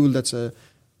of fuel that's a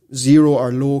zero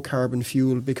or low carbon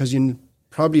fuel, because you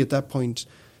probably at that point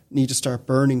need to start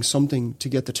burning something to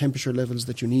get the temperature levels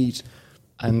that you need.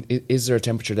 And is there a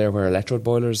temperature there where electrode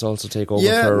boilers also take over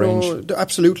for a range?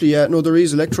 Absolutely, yeah. No, there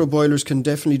is. Electrode boilers can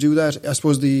definitely do that. I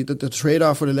suppose the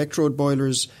trade-off with electrode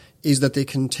boilers is that they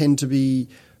can tend to be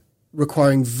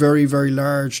requiring very, very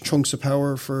large chunks of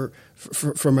power so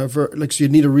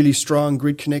you'd need a really strong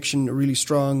grid connection, a really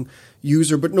strong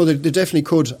user. But no, they definitely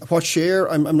could. What share?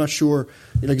 I'm not sure.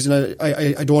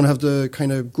 I don't have the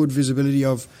kind of good visibility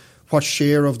of what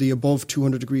share of the above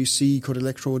 200 degrees C could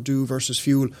electrode do versus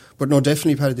fuel. But no,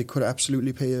 definitely, Paddy, they could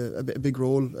absolutely play a big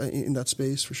role in that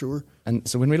space for sure. And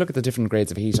so when we look at the different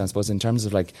grades of heat, I suppose in terms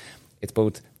of like, it's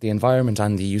both the environment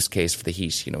and the use case for the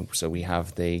heat, so we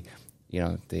have the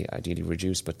ideally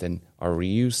reduce, but then our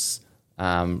reuse,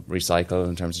 recycle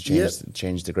in terms of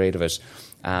change the grade of it.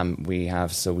 We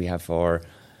have our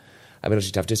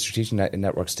ability to have district heating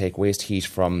networks take waste heat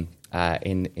from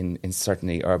in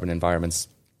certainly urban environments.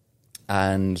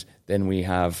 And then we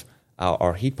have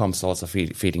our heat pumps also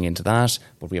feeding into that,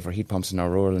 but we have our heat pumps in our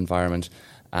rural environment.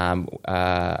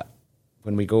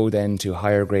 When we go then to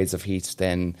higher grades of heat,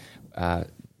 then I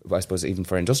suppose even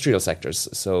for industrial sectors,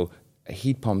 so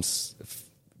heat pumps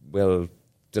will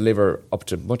deliver up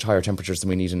to much higher temperatures than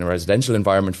we need in a residential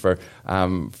environment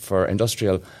for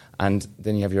industrial. And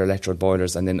then you have your electrode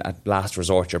boilers, and then at last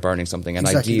resort you're burning something. And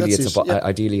exactly,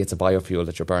 ideally it's a biofuel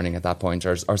that you're burning at that point,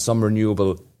 or some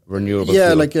renewable fuel.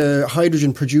 Like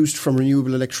hydrogen produced from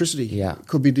renewable electricity. Yeah,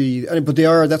 could be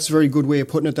that's a very good way of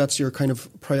putting it. That's your kind of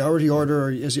priority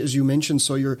order, as you mentioned.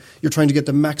 So you're trying to get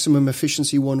the maximum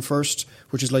efficiency one first,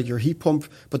 which is like your heat pump,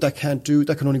 but that can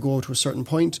only go to a certain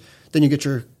point. Then you get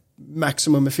your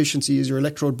maximum efficiency is your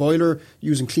electrode boiler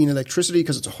using clean electricity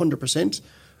because it's 100%.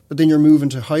 But then you're moving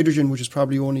to hydrogen, which is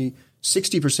probably only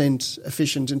 60%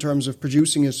 efficient in terms of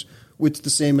producing it with the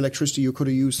same electricity you could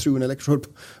have used through an electrode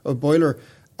boiler.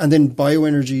 And then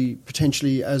bioenergy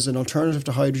potentially as an alternative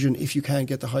to hydrogen if you can't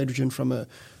get the hydrogen from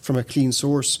a clean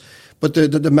source. But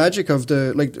the magic of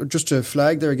just to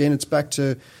flag there again, it's back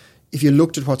to, if you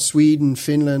looked at what Sweden,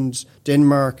 Finland,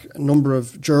 Denmark, a number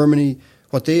of Germany,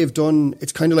 what they have done,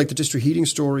 it's kind of like the district heating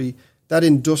story. That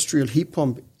industrial heat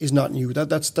pump is not new.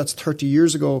 That's 30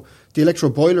 years ago. The electro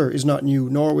boiler is not new.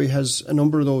 Norway has a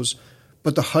number of those.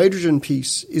 But the hydrogen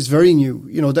piece is very new.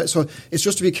 So it's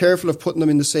just to be careful of putting them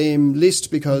in the same list,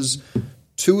 because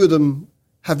two of them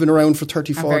have been around for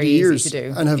 30, 40 years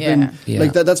and have been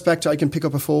like that. That's back to, I can pick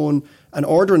up a phone and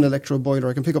order an electro boiler.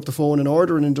 I can pick up the phone and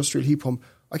order an industrial heat pump.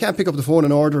 I can't pick up the phone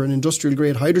and order an industrial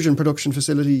grade hydrogen production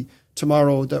facility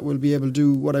tomorrow that will be able to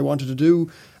do what I wanted to do.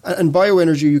 And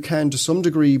bioenergy you can to some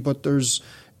degree, but there's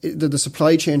the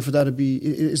supply chain for that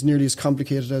is nearly as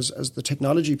complicated as the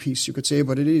technology piece, you could say,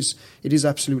 but it is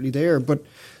absolutely there. But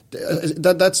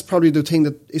that's probably the thing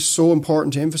that is so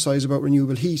important to emphasize about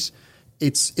renewable heat,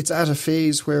 it's at a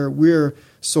phase where we're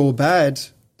so bad.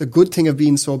 The good thing of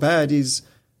being so bad is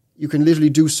you can literally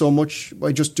do so much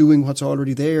by just doing what's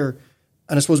already there.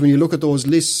 And I suppose when you look at those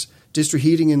lists, district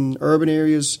heating in urban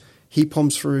areas, heat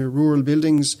pumps for rural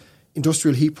buildings,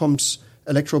 industrial heat pumps,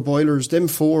 electro boilers, them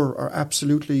four are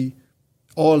absolutely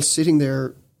all sitting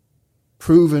there,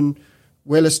 proven,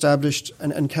 well established,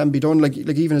 and can be done. Like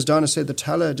even as Donna said, the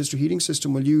Tala district heating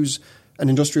system will use an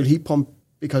industrial heat pump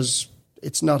because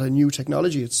it's not a new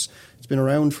technology. It's been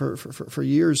around for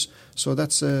years. So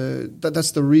that's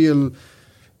the real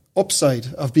upside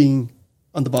of being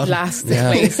on the bottom. Last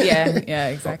place, yeah,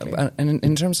 exactly. And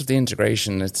in terms of the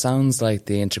integration, it sounds like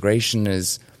the integration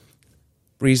is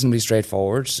reasonably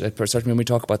straightforward. Certainly when we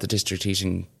talk about the district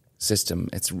heating system,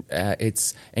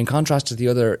 it's in contrast to the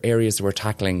other areas that we're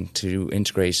tackling to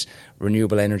integrate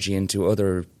renewable energy into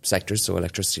other sectors, so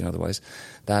electricity and otherwise,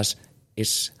 that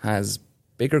it has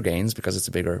bigger gains because it's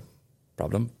a bigger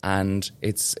problem, and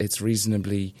it's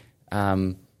reasonably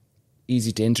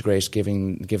easy to integrate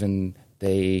given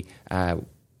the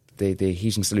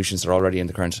heating solutions that are already in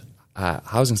the current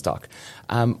housing stock.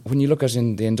 When you look at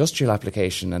in the industrial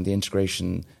application and the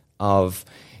integration of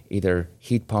either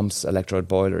heat pumps, electrode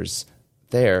boilers,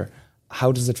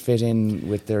 how does it fit in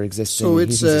with their existing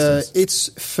heating systems? It's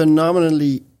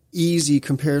phenomenally easy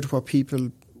compared to what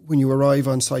people, when you arrive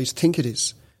on site, think it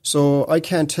is. So I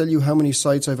can't tell you how many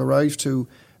sites I've arrived to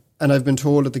and I've been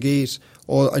told at the gate,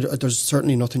 there's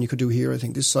certainly nothing you could do here. I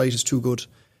think this site is too good.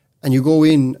 And you go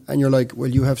in and you're like, well,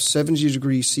 you have 70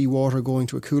 degrees C water going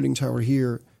to a cooling tower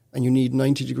here and you need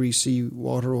 90 degrees C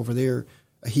water over there.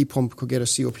 A heat pump could get a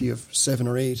COP of 7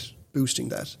 or 8, boosting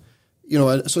that.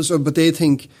 But they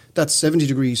think that's 70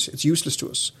 degrees, it's useless to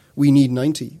us. We need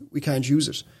 90, we can't use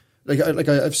it.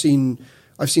 I've seen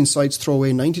sites throw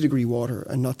away 90 degree water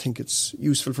and not think it's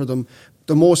useful for them.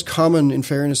 The most common, in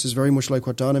fairness, is very much like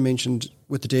what Donna mentioned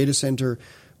with the data centre.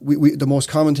 The most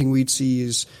common thing we'd see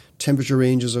is temperature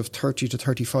ranges of 30 to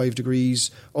 35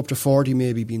 degrees, up to 40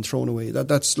 maybe being thrown away.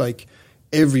 That's like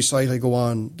every site I go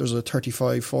on, there's a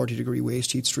 35, 40 degree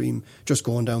waste heat stream just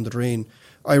going down the drain.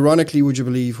 Ironically, would you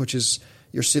believe, which is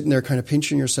you're sitting there kind of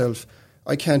pinching yourself,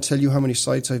 I can't tell you how many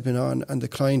sites I've been on and the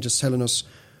client is telling us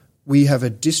we have a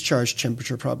discharge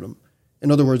temperature problem.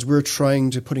 In other words, we're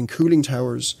trying to put in cooling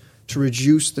towers to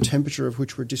reduce the temperature of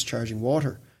which we're discharging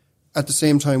water. At the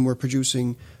same time, we're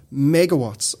producing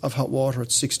megawatts of hot water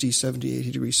at 60, 70,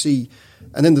 80 degrees C.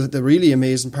 And then the really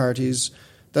amazing part is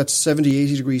that 70,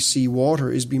 80 degrees C water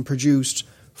is being produced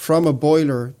from a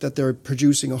boiler that they're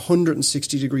producing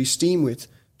 160 degrees steam with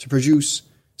to produce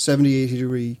 70, 80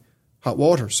 degree hot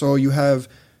water. So you have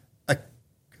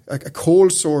a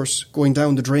cold source going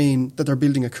down the drain that they're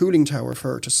building a cooling tower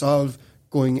for to solve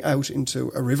going out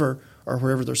into a river or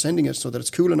wherever they're sending it so that it's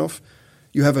cool enough.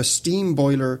 You have a steam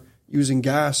boiler using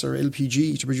gas or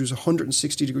LPG to produce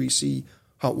 160 degrees C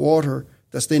hot water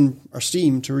that's then, or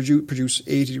steam, to produce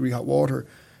 80 degree hot water.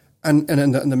 And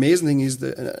the amazing thing is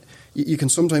that you can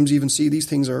sometimes even see these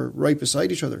things are right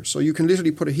beside each other. So you can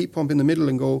literally put a heat pump in the middle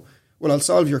and go, well, I'll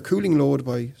solve your cooling load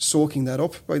by soaking that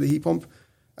up by the heat pump,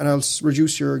 and I'll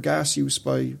reduce your gas use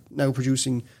by now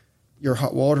producing your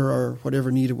hot water or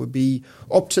whatever need it would be.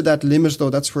 Up to that limit,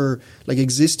 though, that's where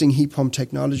existing heat pump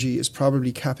technology is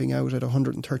probably capping out at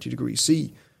 130 degrees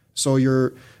C. So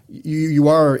you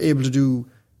are able to do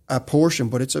a portion,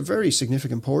 but it's a very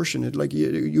significant portion.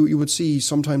 You would see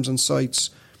sometimes on sites,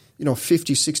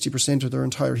 50, 60% of their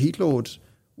entire heat load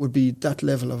would be that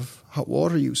level of hot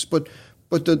water use. But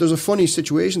there's a funny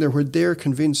situation there where they're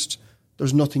convinced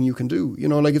there's nothing you can do.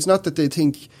 It's not that they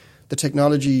think the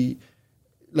technology,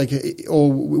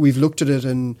 we've looked at it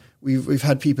and we've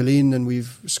had people in and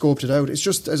we've scoped it out. It's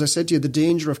just, as I said to you, the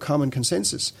danger of common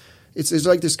consensus. It's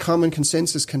like this common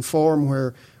consensus can form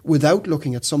where without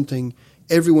looking at something,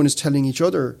 everyone is telling each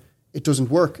other it doesn't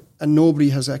work, and nobody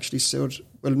has actually said,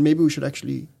 well, maybe we should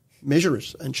actually measure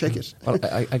it and check it. Well,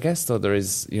 I guess, though, there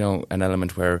is, an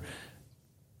element where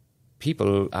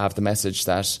people have the message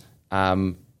that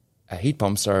heat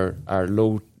pumps are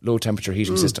low temperature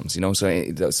heating systems,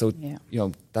 so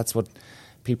that's what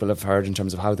people have heard in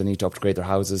terms of how they need to upgrade their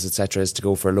houses, etc., is to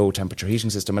go for a low temperature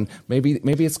heating system. And maybe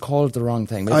it's called the wrong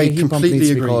thing. Maybe I a heat pump needs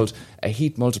to be agree. called a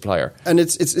heat multiplier. And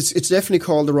it's definitely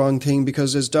called the wrong thing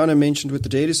because, as Donna mentioned with the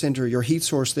data centre, your heat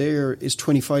source there is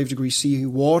 25 degrees C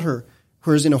water,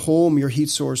 whereas in a home your heat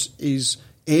source is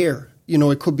air.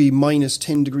 It could be minus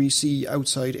 10 degrees C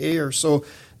outside air. So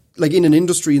in an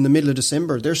industry in the middle of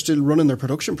December, they're still running their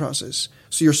production process.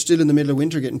 So you're still in the middle of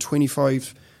winter getting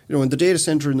 25. And the data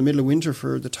centre in the middle of winter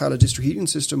for the Tala district heating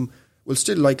system will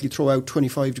still likely throw out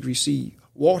 25 degrees C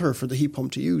water for the heat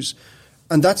pump to use.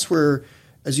 And that's where,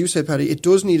 as you said, Paddy, it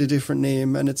does need a different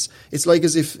name. And it's like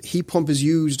as if heat pump is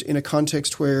used in a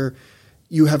context where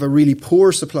you have a really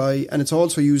poor supply, and it's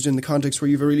also used in the context where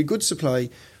you have a really good supply,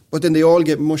 but then they all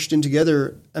get mushed in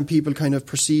together and people kind of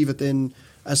perceive it then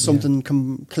as something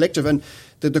collective. And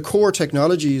the core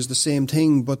technology is the same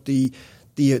thing, but the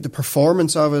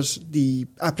performance of it, the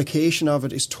application of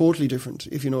it is totally different,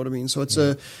 if you know what I mean. So it's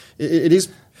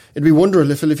it'd be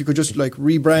wonderful if you could just like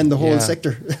rebrand the whole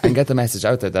sector and get the message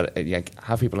out there that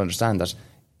have people understand that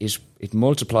it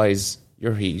multiplies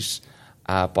your heat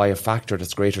by a factor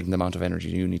that's greater than the amount of energy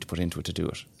you need to put into it to do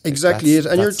it. Exactly it.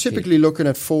 And you're typically looking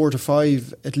at 4 to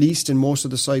 5, at least in most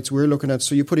of the sites we're looking at.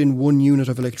 So you put in 1 unit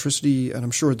of electricity, and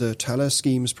I'm sure the Tala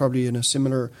scheme is probably in a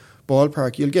similar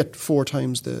ballpark. You'll get 4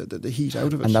 times the heat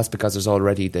out of it. And that's because there's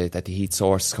already the heat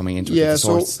source coming into it. Yeah,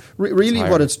 so really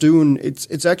what it's doing,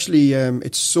 it's actually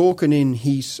it's soaking in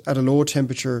heat at a low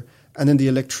temperature, and then the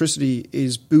electricity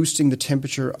is boosting the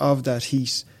temperature of that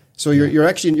heat. So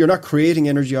you're not creating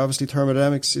energy. Obviously,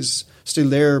 thermodynamics is still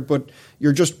there, but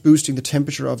you're just boosting the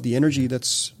temperature of the energy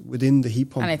that's within the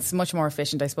heat pump. And it's much more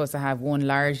efficient, I suppose, to have one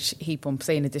large heat pump,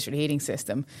 say in a district heating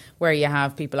system, where you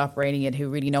have people operating it who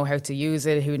really know how to use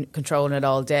it, who control it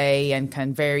all day and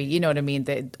can you know what I mean,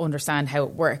 they understand how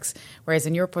it works. Whereas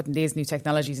when you're putting these new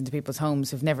technologies into people's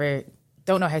homes who've never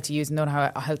don't know how to use them, don't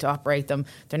know how to operate them,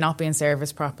 they're not being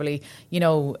serviced properly.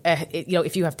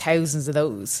 If you have thousands of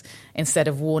those instead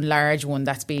of one large one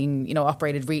that's being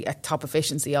operated at top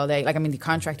efficiency all day. Like, I mean, the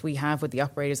contract we have with the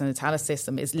operators on the Talis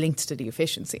system is linked to the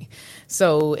efficiency.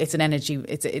 So it's an energy,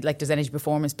 there's energy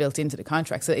performance built into the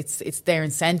contract. So it's their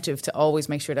incentive to always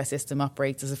make sure that system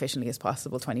operates as efficiently as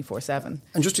possible 24/7.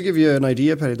 And just to give you an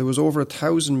idea, Paddy, there was over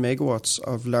 1,000 megawatts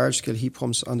of large-scale heat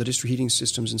pumps on the district heating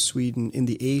systems in Sweden in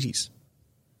the 80s.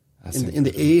 In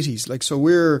the 80s. So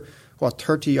we're,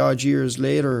 30 odd years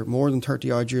later, more than 30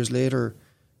 odd years later,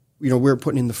 we're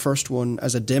putting in the first one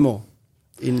as a demo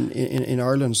in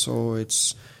Ireland. So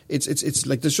it's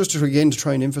like, there's just again to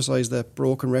try and emphasize that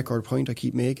broken record point I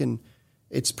keep making.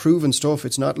 It's proven stuff.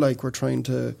 It's not like we're trying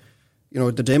to,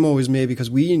 the demo is made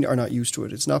because we are not used to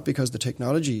it. It's not because the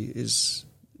technology is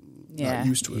not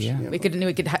used to it. Yeah. We could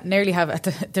nearly have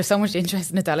there's so much interest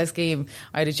in the Talis scheme.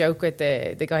 I had a joke with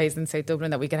the guys in South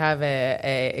Dublin that we could have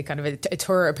a kind of a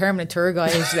permanent tour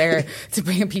guide there to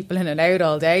bring people in and out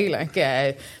all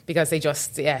day, because they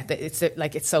just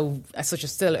it's such a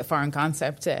still a foreign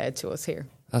concept to us here.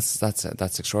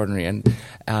 That's extraordinary.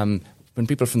 And when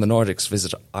people from the Nordics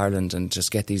visit Ireland and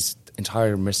just get these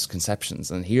entire misconceptions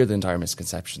and hear the entire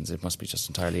misconceptions, it must be just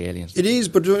entirely alien. It is,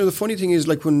 but the funny thing is,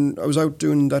 like when I was out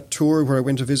doing that tour where I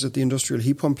went to visit the industrial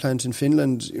heat pump plant in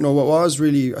Finland, what was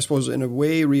really, I suppose, in a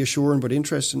way reassuring but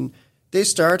interesting, they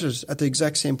started at the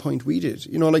exact same point we did.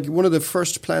 One of the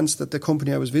first plants that the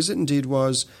company I was visiting did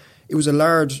was, it was a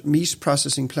large meat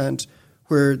processing plant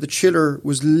where the chiller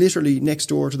was literally next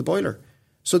door to the boiler.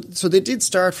 So they did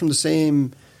start from the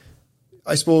same,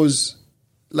 I suppose,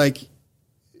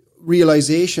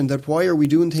 realisation that why are we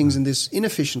doing things in this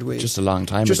inefficient way? Just a long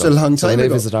time ago. So when they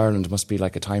visit Ireland, it must be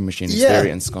like a time machine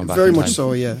experience going back in time. Very much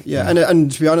so, yeah.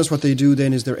 And to be honest, what they do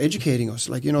then is they're educating us.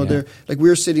 They're like,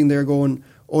 we're sitting there going,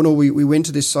 oh no, we went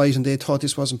to this site and they thought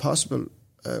this wasn't possible.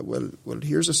 Well,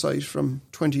 here's a site from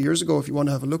 20 years ago if you want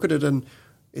to have a look at it, and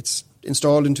it's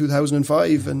installed in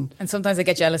 2005. And sometimes I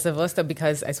get jealous of us, though,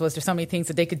 because I suppose there's so many things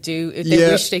that they could do. They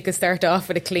wish they could start off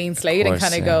with a clean slate and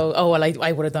kind of go, oh, well,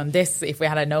 I would have done this if we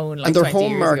had known. And their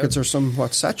home markets are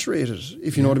somewhat saturated,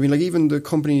 if you know what I mean. Like even the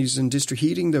companies in district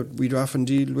heating that we'd often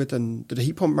deal with and the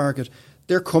heat pump market,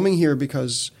 they're coming here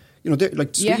because,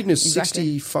 Sweden is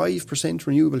 65%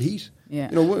 renewable heat. Yeah.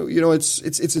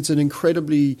 It's an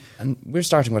incredibly... And we're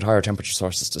starting with higher temperature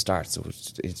sources to start, so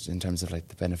it's in terms of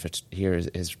the benefit here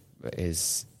is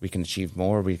we can achieve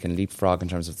more, we can leapfrog in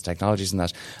terms of the technologies and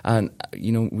that. And,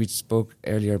 we spoke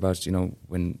earlier about,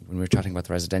 when we were chatting about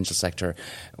the residential sector,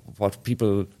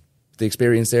 the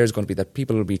experience there is going to be that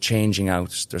people will be changing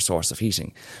out their source of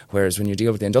heating. Whereas when you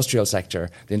deal with the industrial sector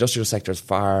is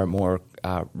far more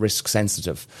risk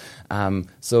sensitive.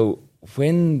 So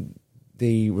when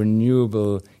the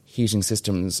renewable heating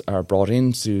systems are brought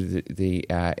into the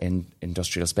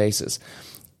industrial spaces,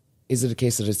 is it a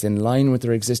case that it's in line with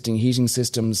their existing heating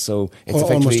systems? So it's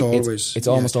almost always. It's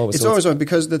almost always. It's always,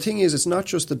 because the thing is, it's not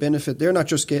just the benefit. They're not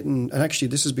just getting, and actually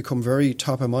this has become very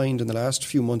top of mind in the last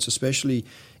few months especially,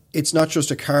 it's not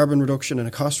just a carbon reduction and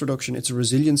a cost reduction, it's a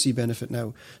resiliency benefit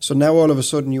now. So now all of a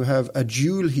sudden you have a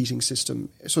dual heating system.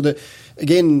 So that,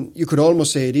 again, you could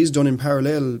almost say it is done in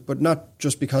parallel, but not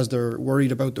just because they're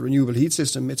worried about the renewable heat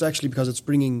system. It's actually because it's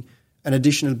bringing an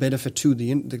additional benefit to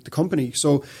the company.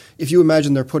 So if you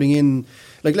imagine they're putting in,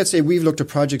 like let's say we've looked at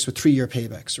projects with 3-year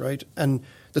paybacks, right? And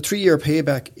the 3-year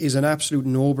payback is an absolute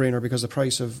no-brainer because the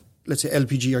price of, let's say,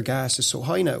 LPG or gas is so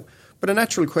high now. But a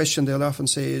natural question they'll often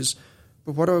say is,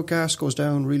 but what about gas goes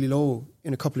down really low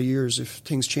in a couple of years if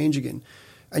things change again?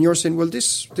 And you're saying, well,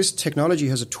 this technology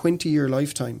has a 20-year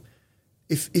lifetime.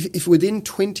 If within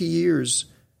 20 years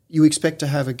you expect to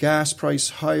have a gas price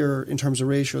higher in terms of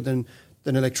ratio than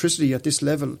electricity at this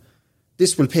level,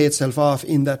 this will pay itself off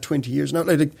in that 20 years. Now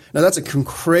that's an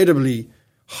incredibly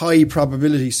high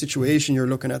probability situation you're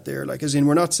looking at there. Like, as in,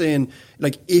 we're not saying,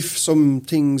 like, if some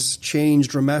things change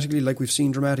dramatically, like we've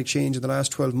seen dramatic change in the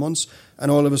last 12 months,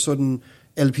 and all of a sudden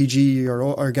LPG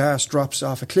or gas drops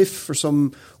off a cliff for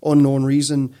some unknown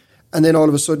reason, and then all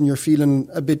of a sudden you're feeling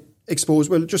a bit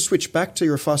exposed. Well, just switch back to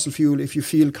your fossil fuel if you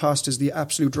feel cost is the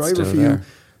absolute driver for you.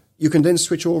 You can then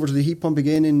switch over to the heat pump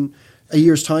again in a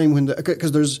year's time,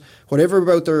 because there's whatever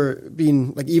about there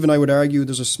being, like, even I would argue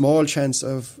there's a small chance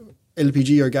of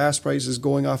LPG or gas prices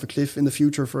going off a cliff in the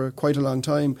future for quite a long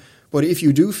time. But if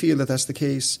you do feel that that's the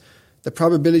case, the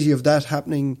probability of that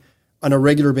happening on a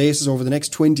regular basis over the next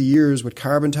 20 years with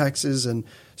carbon taxes and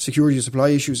security of supply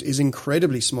issues is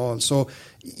incredibly small. So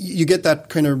you get that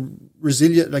kind of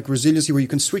resiliency where you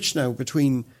can switch now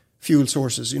between fuel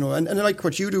sources, and like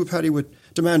what you do, Paddy, with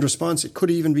demand response, it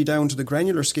could even be down to the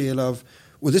granular scale of,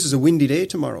 well, this is a windy day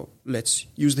tomorrow, let's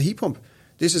use the heat pump.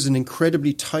 This is an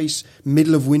incredibly tight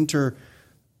middle of winter,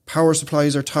 power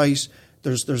supplies are tight,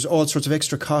 there's all sorts of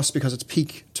extra costs because it's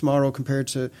peak tomorrow compared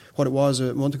to what it was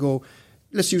a month ago.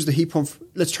 Let's use the heat pump,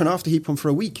 let's turn off the heat pump for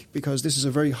a week because this is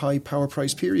a very high power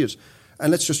price period,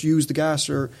 and let's just use the gas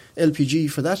or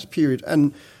LPG for that period.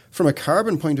 And from a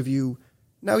carbon point of view,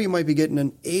 now you might be getting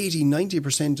an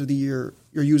 80-90% of the year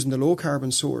you're using the low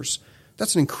carbon source.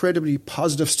 That's an incredibly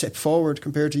positive step forward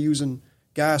compared to using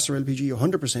gas or LPG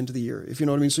 100% of the year, if you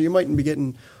know what I mean. So you mightn't be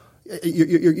getting,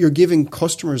 you're giving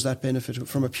customers that benefit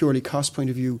from a purely cost point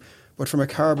of view, but from a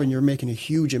carbon you're making a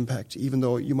huge impact, even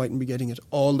though you mightn't be getting it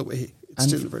all the way. It's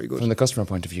still very good. From the customer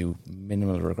point of view,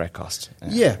 minimal regret cost.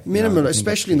 Minimal,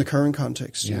 especially in the current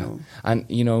context. Yeah. And,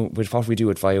 with what we do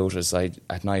at Viotas,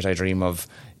 at night I dream of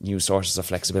new sources of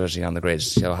flexibility on the grid.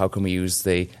 How can we use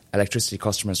the electricity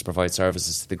customers to provide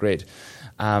services to the grid?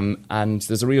 And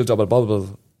there's a real double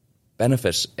bubble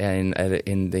benefit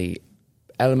in the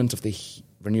element of the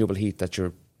renewable heat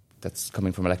that's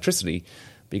coming from electricity,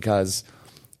 because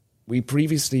we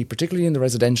previously, particularly in the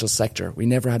residential sector, we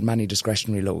never had many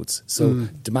discretionary loads. So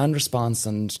demand response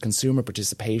and consumer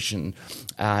participation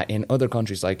in other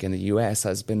countries, like in the US,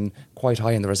 has been quite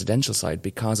high in the residential side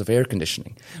because of air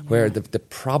conditioning, where the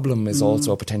problem is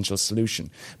also a potential solution.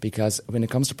 Because when it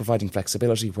comes to providing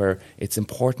flexibility, where it's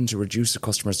important to reduce the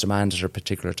customer's demand at a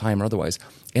particular time or otherwise,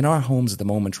 in our homes at the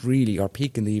moment, really, our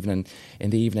peak in the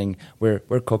evening, we're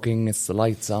cooking, it's the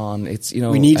lights on, it's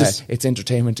we need it. It's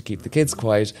entertainment to keep the kids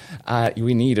quiet.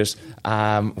 We need it.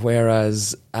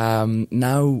 Whereas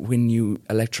now when you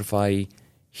electrify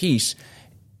heat,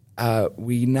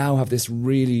 we now have this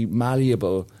really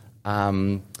malleable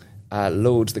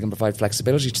load that can provide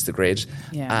flexibility to the grid.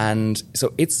 Yeah. And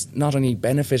so it's not only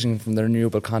benefiting from the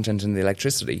renewable content in the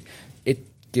electricity, it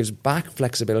gives back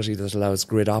flexibility that allows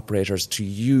grid operators to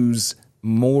use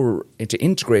more, to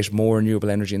integrate more renewable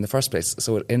energy in the first place,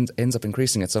 so it ends up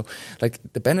increasing it. So, like,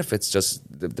 the benefits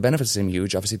seem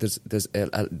huge. Obviously,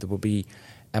 there will be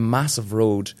a massive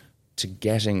road to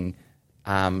getting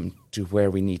to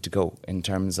where we need to go in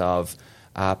terms of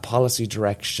policy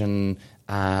direction,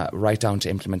 right down to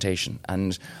implementation.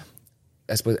 And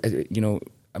I suppose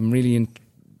I'm really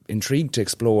intrigued to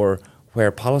explore where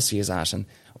policy is at, and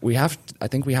I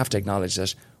think we have to acknowledge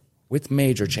that with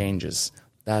major changes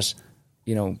that,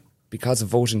 because of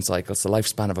voting cycles, the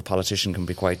lifespan of a politician can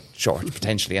be quite short,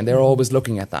 potentially, and they're always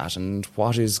looking at that and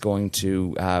what is going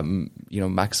to,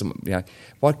 maximum. Yeah,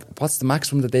 what's the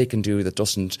maximum that they can do that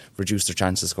doesn't reduce their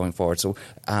chances going forward? So,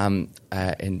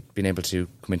 in being able to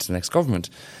come into the next government,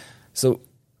 so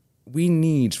we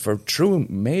need, for true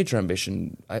major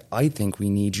ambition, I think we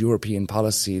need European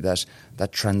policy that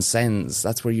transcends.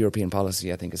 That's where European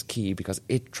policy, I think, is key, because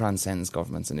it transcends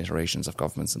governments and iterations of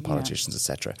governments and politicians,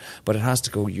 etc. But it has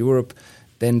to go Europe,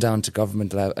 then down to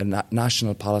government level,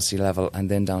 national policy level, and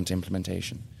then down to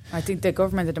implementation. I think the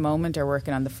government at the moment are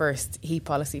working on the first heat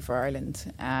policy for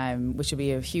Ireland, which will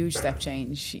be a huge step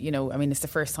change. It's the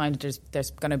first time that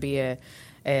there's going to be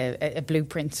a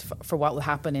blueprint for what will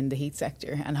happen in the heat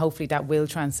sector, and hopefully that will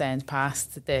transcend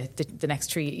past the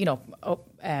next 3,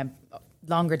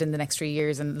 longer than the next 3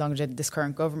 years and longer than this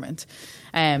current government.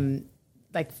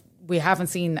 we haven't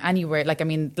seen anywhere. Like, I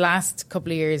mean, the last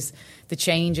couple of years, the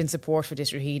change in support for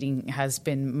district heating has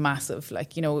been massive.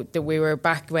 Like, you know, we were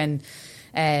back when,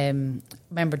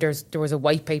 remember there was a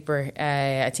white paper,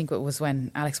 I think it was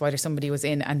when Alex White or somebody was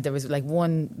in, and there was like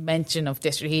one mention of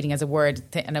district heating as a word,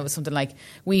 and it was something like,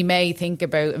 we may think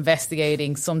about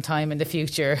investigating sometime in the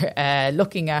future,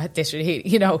 looking at district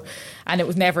heating, you know, and it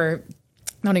was never...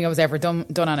 Nothing was ever done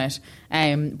on it.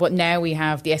 But now we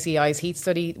have the SEI's heat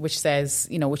study, which says,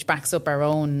 you know, which backs up our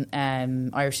own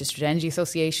Irish District Energy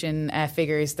Association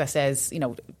figures, that says, you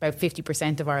know, about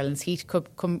 50% of Ireland's heat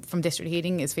could come from district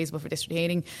heating, is feasible for district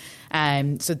heating.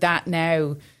 So that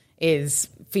now is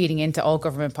feeding into all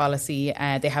government policy.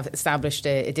 They have established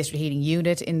a district heating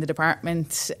unit in the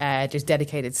department. There's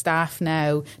dedicated staff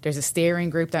now. There's a steering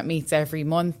group that meets every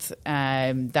month,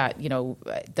 that, you know,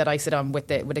 that I sit on with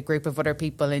a group of other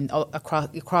people in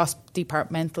across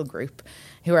departmental group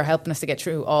who are helping us to get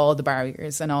through all the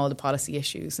barriers and all the policy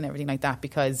issues and everything like that,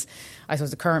 because I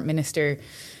suppose the current minister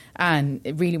and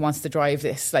it really wants to drive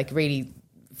this, like really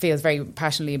feels very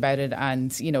passionately about it,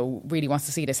 and, you know, really wants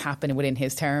to see this happen within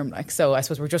his term. Like, so I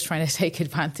suppose we're just trying to take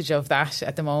advantage of that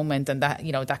at the moment, and that,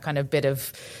 you know, that kind of bit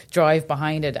of drive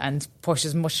behind it, and push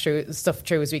as much stuff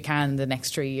through as we can the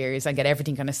next 3 years, and get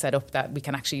everything kind of set up that we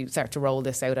can actually start to roll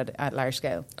this out at large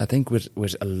scale. I think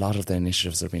with a lot of the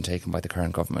initiatives that have been taken by the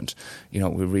current government, you know,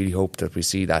 we really hope that we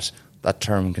see that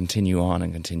term continue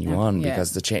on,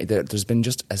 because there's been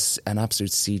just an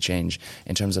absolute sea change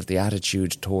in terms of the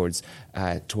attitude towards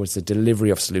the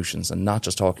delivery of solutions, and not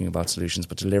just talking about solutions,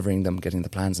 but delivering them, getting the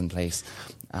plans in place.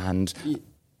 And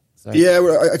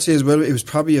I'd say as well, it was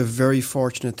probably a very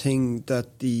fortunate thing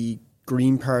that the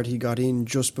Green Party got in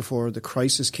just before the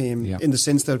crisis came, in the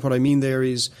sense that what I mean there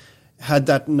is, had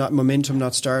that momentum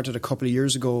not started a couple of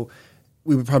years ago,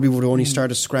 we would have only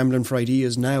started scrambling for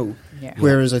ideas now. Yeah.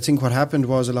 Whereas I think what happened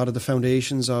was a lot of the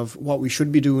foundations of what we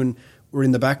should be doing were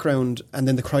in the background, and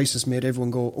then the crisis made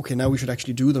everyone go, okay, now we should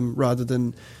actually do them rather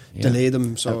than delay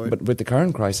them. So, but with the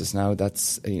current crisis now,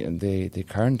 that's the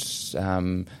current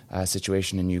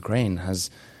situation in Ukraine has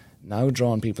now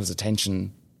drawn people's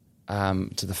attention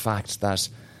to the fact that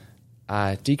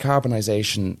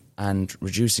decarbonisation and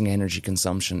reducing energy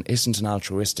consumption isn't an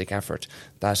altruistic effort,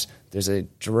 that there's a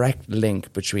direct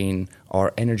link between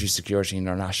our energy security and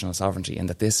our national sovereignty, and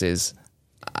that this is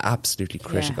absolutely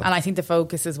critical. Yeah. And I think the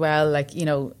focus as well, like, you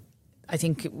know, I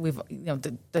think we've, you know,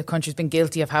 the country's been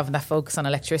guilty of having that focus on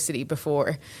electricity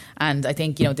before. And I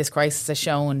think, you know, this crisis has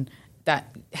shown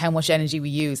that how much energy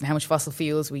we use and how much fossil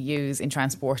fuels we use in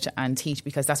transport and heat,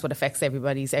 because that's what affects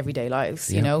everybody's everyday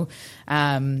lives, you know.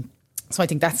 So I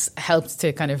think that's helped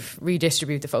to kind of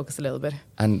redistribute the focus a little bit.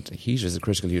 And heat is a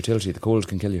critical utility. The cold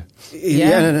can kill you.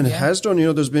 And it has done. You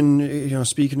know, there's been, you know,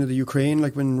 speaking of the Ukraine,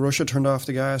 like when Russia turned off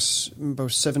the gas about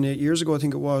 7-8 years ago, I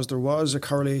think it was, there was a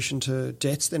correlation to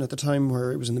deaths then at the time,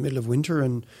 where it was in the middle of winter.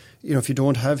 And, you know, if you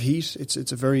don't have heat, it's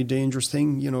a very dangerous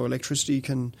thing. You know, electricity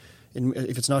can,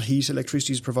 if it's not heat,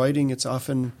 electricity is providing, it's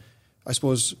often, I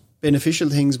suppose, beneficial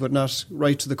things, but not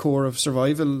right to the core of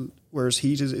survival, whereas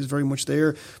heat is very much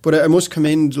there. But I must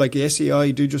commend, like, the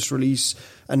SEI did just release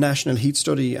a national heat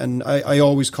study, and I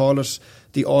always call it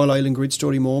the all-island grid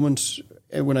study moment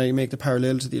when I make the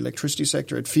parallel to the electricity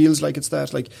sector. It feels like it's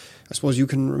that. Like, I suppose you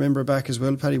can remember back as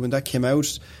well, Paddy, when that came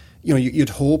out, you know, you'd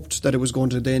hoped that it was going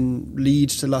to then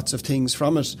lead to lots of things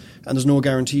from it, and there's no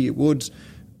guarantee it would.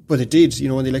 But it did, you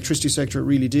know, in the electricity sector, it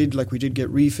really did. Like, we did get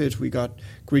refit, we got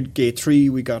Grid Gate 3,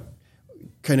 we got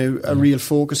kind of a real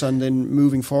focus on then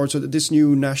moving forward. So that this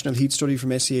new national heat study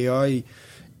from SEI,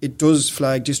 it does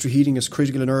flag district heating as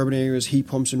critical in urban areas, heat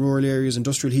pumps in rural areas,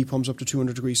 industrial heat pumps up to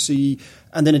 200 degrees C.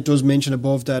 And then it does mention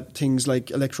above that things like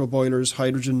electro boilers,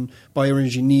 hydrogen,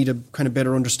 bioenergy need a kind of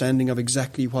better understanding of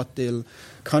exactly what they'll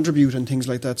contribute and things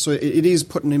like that. So it is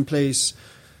putting in place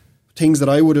things that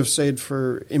I would have said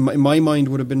in my mind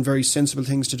would have been very sensible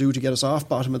things to do to get us off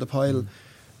bottom of the pile.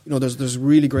 You know, there's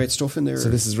really great stuff in there. So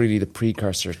this is really the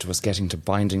precursor to us getting to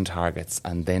binding targets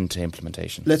and then to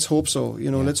implementation. Let's hope so.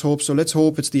 You know, let's hope so. Let's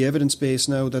hope it's the evidence base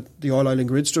now that the all-island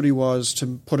grid study was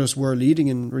to put us where leading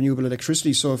in renewable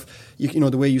electricity. So if you know,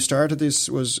 the way you started this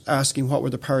was asking what were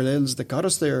the parallels that got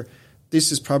us there.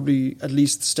 This is probably at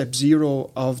least step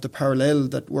zero of the parallel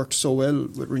that worked so well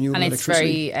with renewable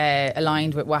electricity. And it's very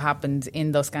aligned with what happened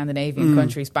in those Scandinavian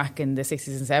countries back in the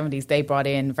 60s and 70s. They brought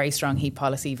in very strong heat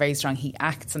policy, very strong heat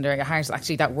acts, and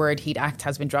actually that word heat act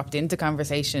has been dropped into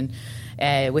conversation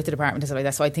with the department and stuff like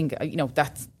that. So I think, you know,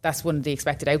 that's one of the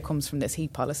expected outcomes from this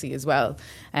heat policy as well.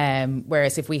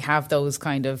 Whereas if we have those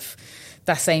kind of,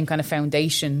 that same kind of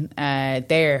foundation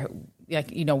there,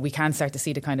 like, you know, we can start to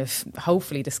see the kind of,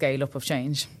 hopefully, the scale up of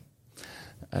change.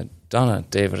 Donna,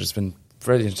 David, it's been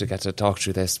brilliant to get to talk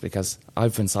through this, because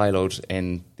I've been siloed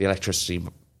in the electricity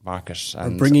market.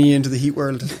 And bringing you into the heat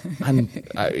world. And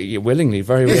willingly,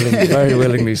 very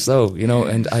willingly so, you know.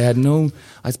 And I had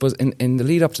I suppose in the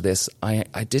lead up to this, I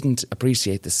didn't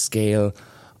appreciate the scale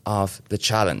of the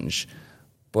challenge,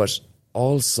 but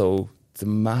also the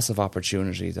massive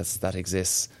opportunity that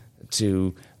exists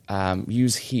to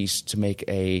use heat to make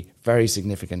a very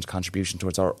significant contribution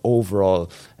towards our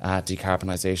overall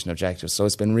decarbonisation objectives. So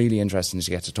it's been really interesting to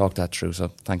get to talk that through. So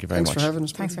thank you very much. Thanks for having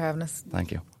us. Thanks for having us.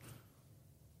 Thank you.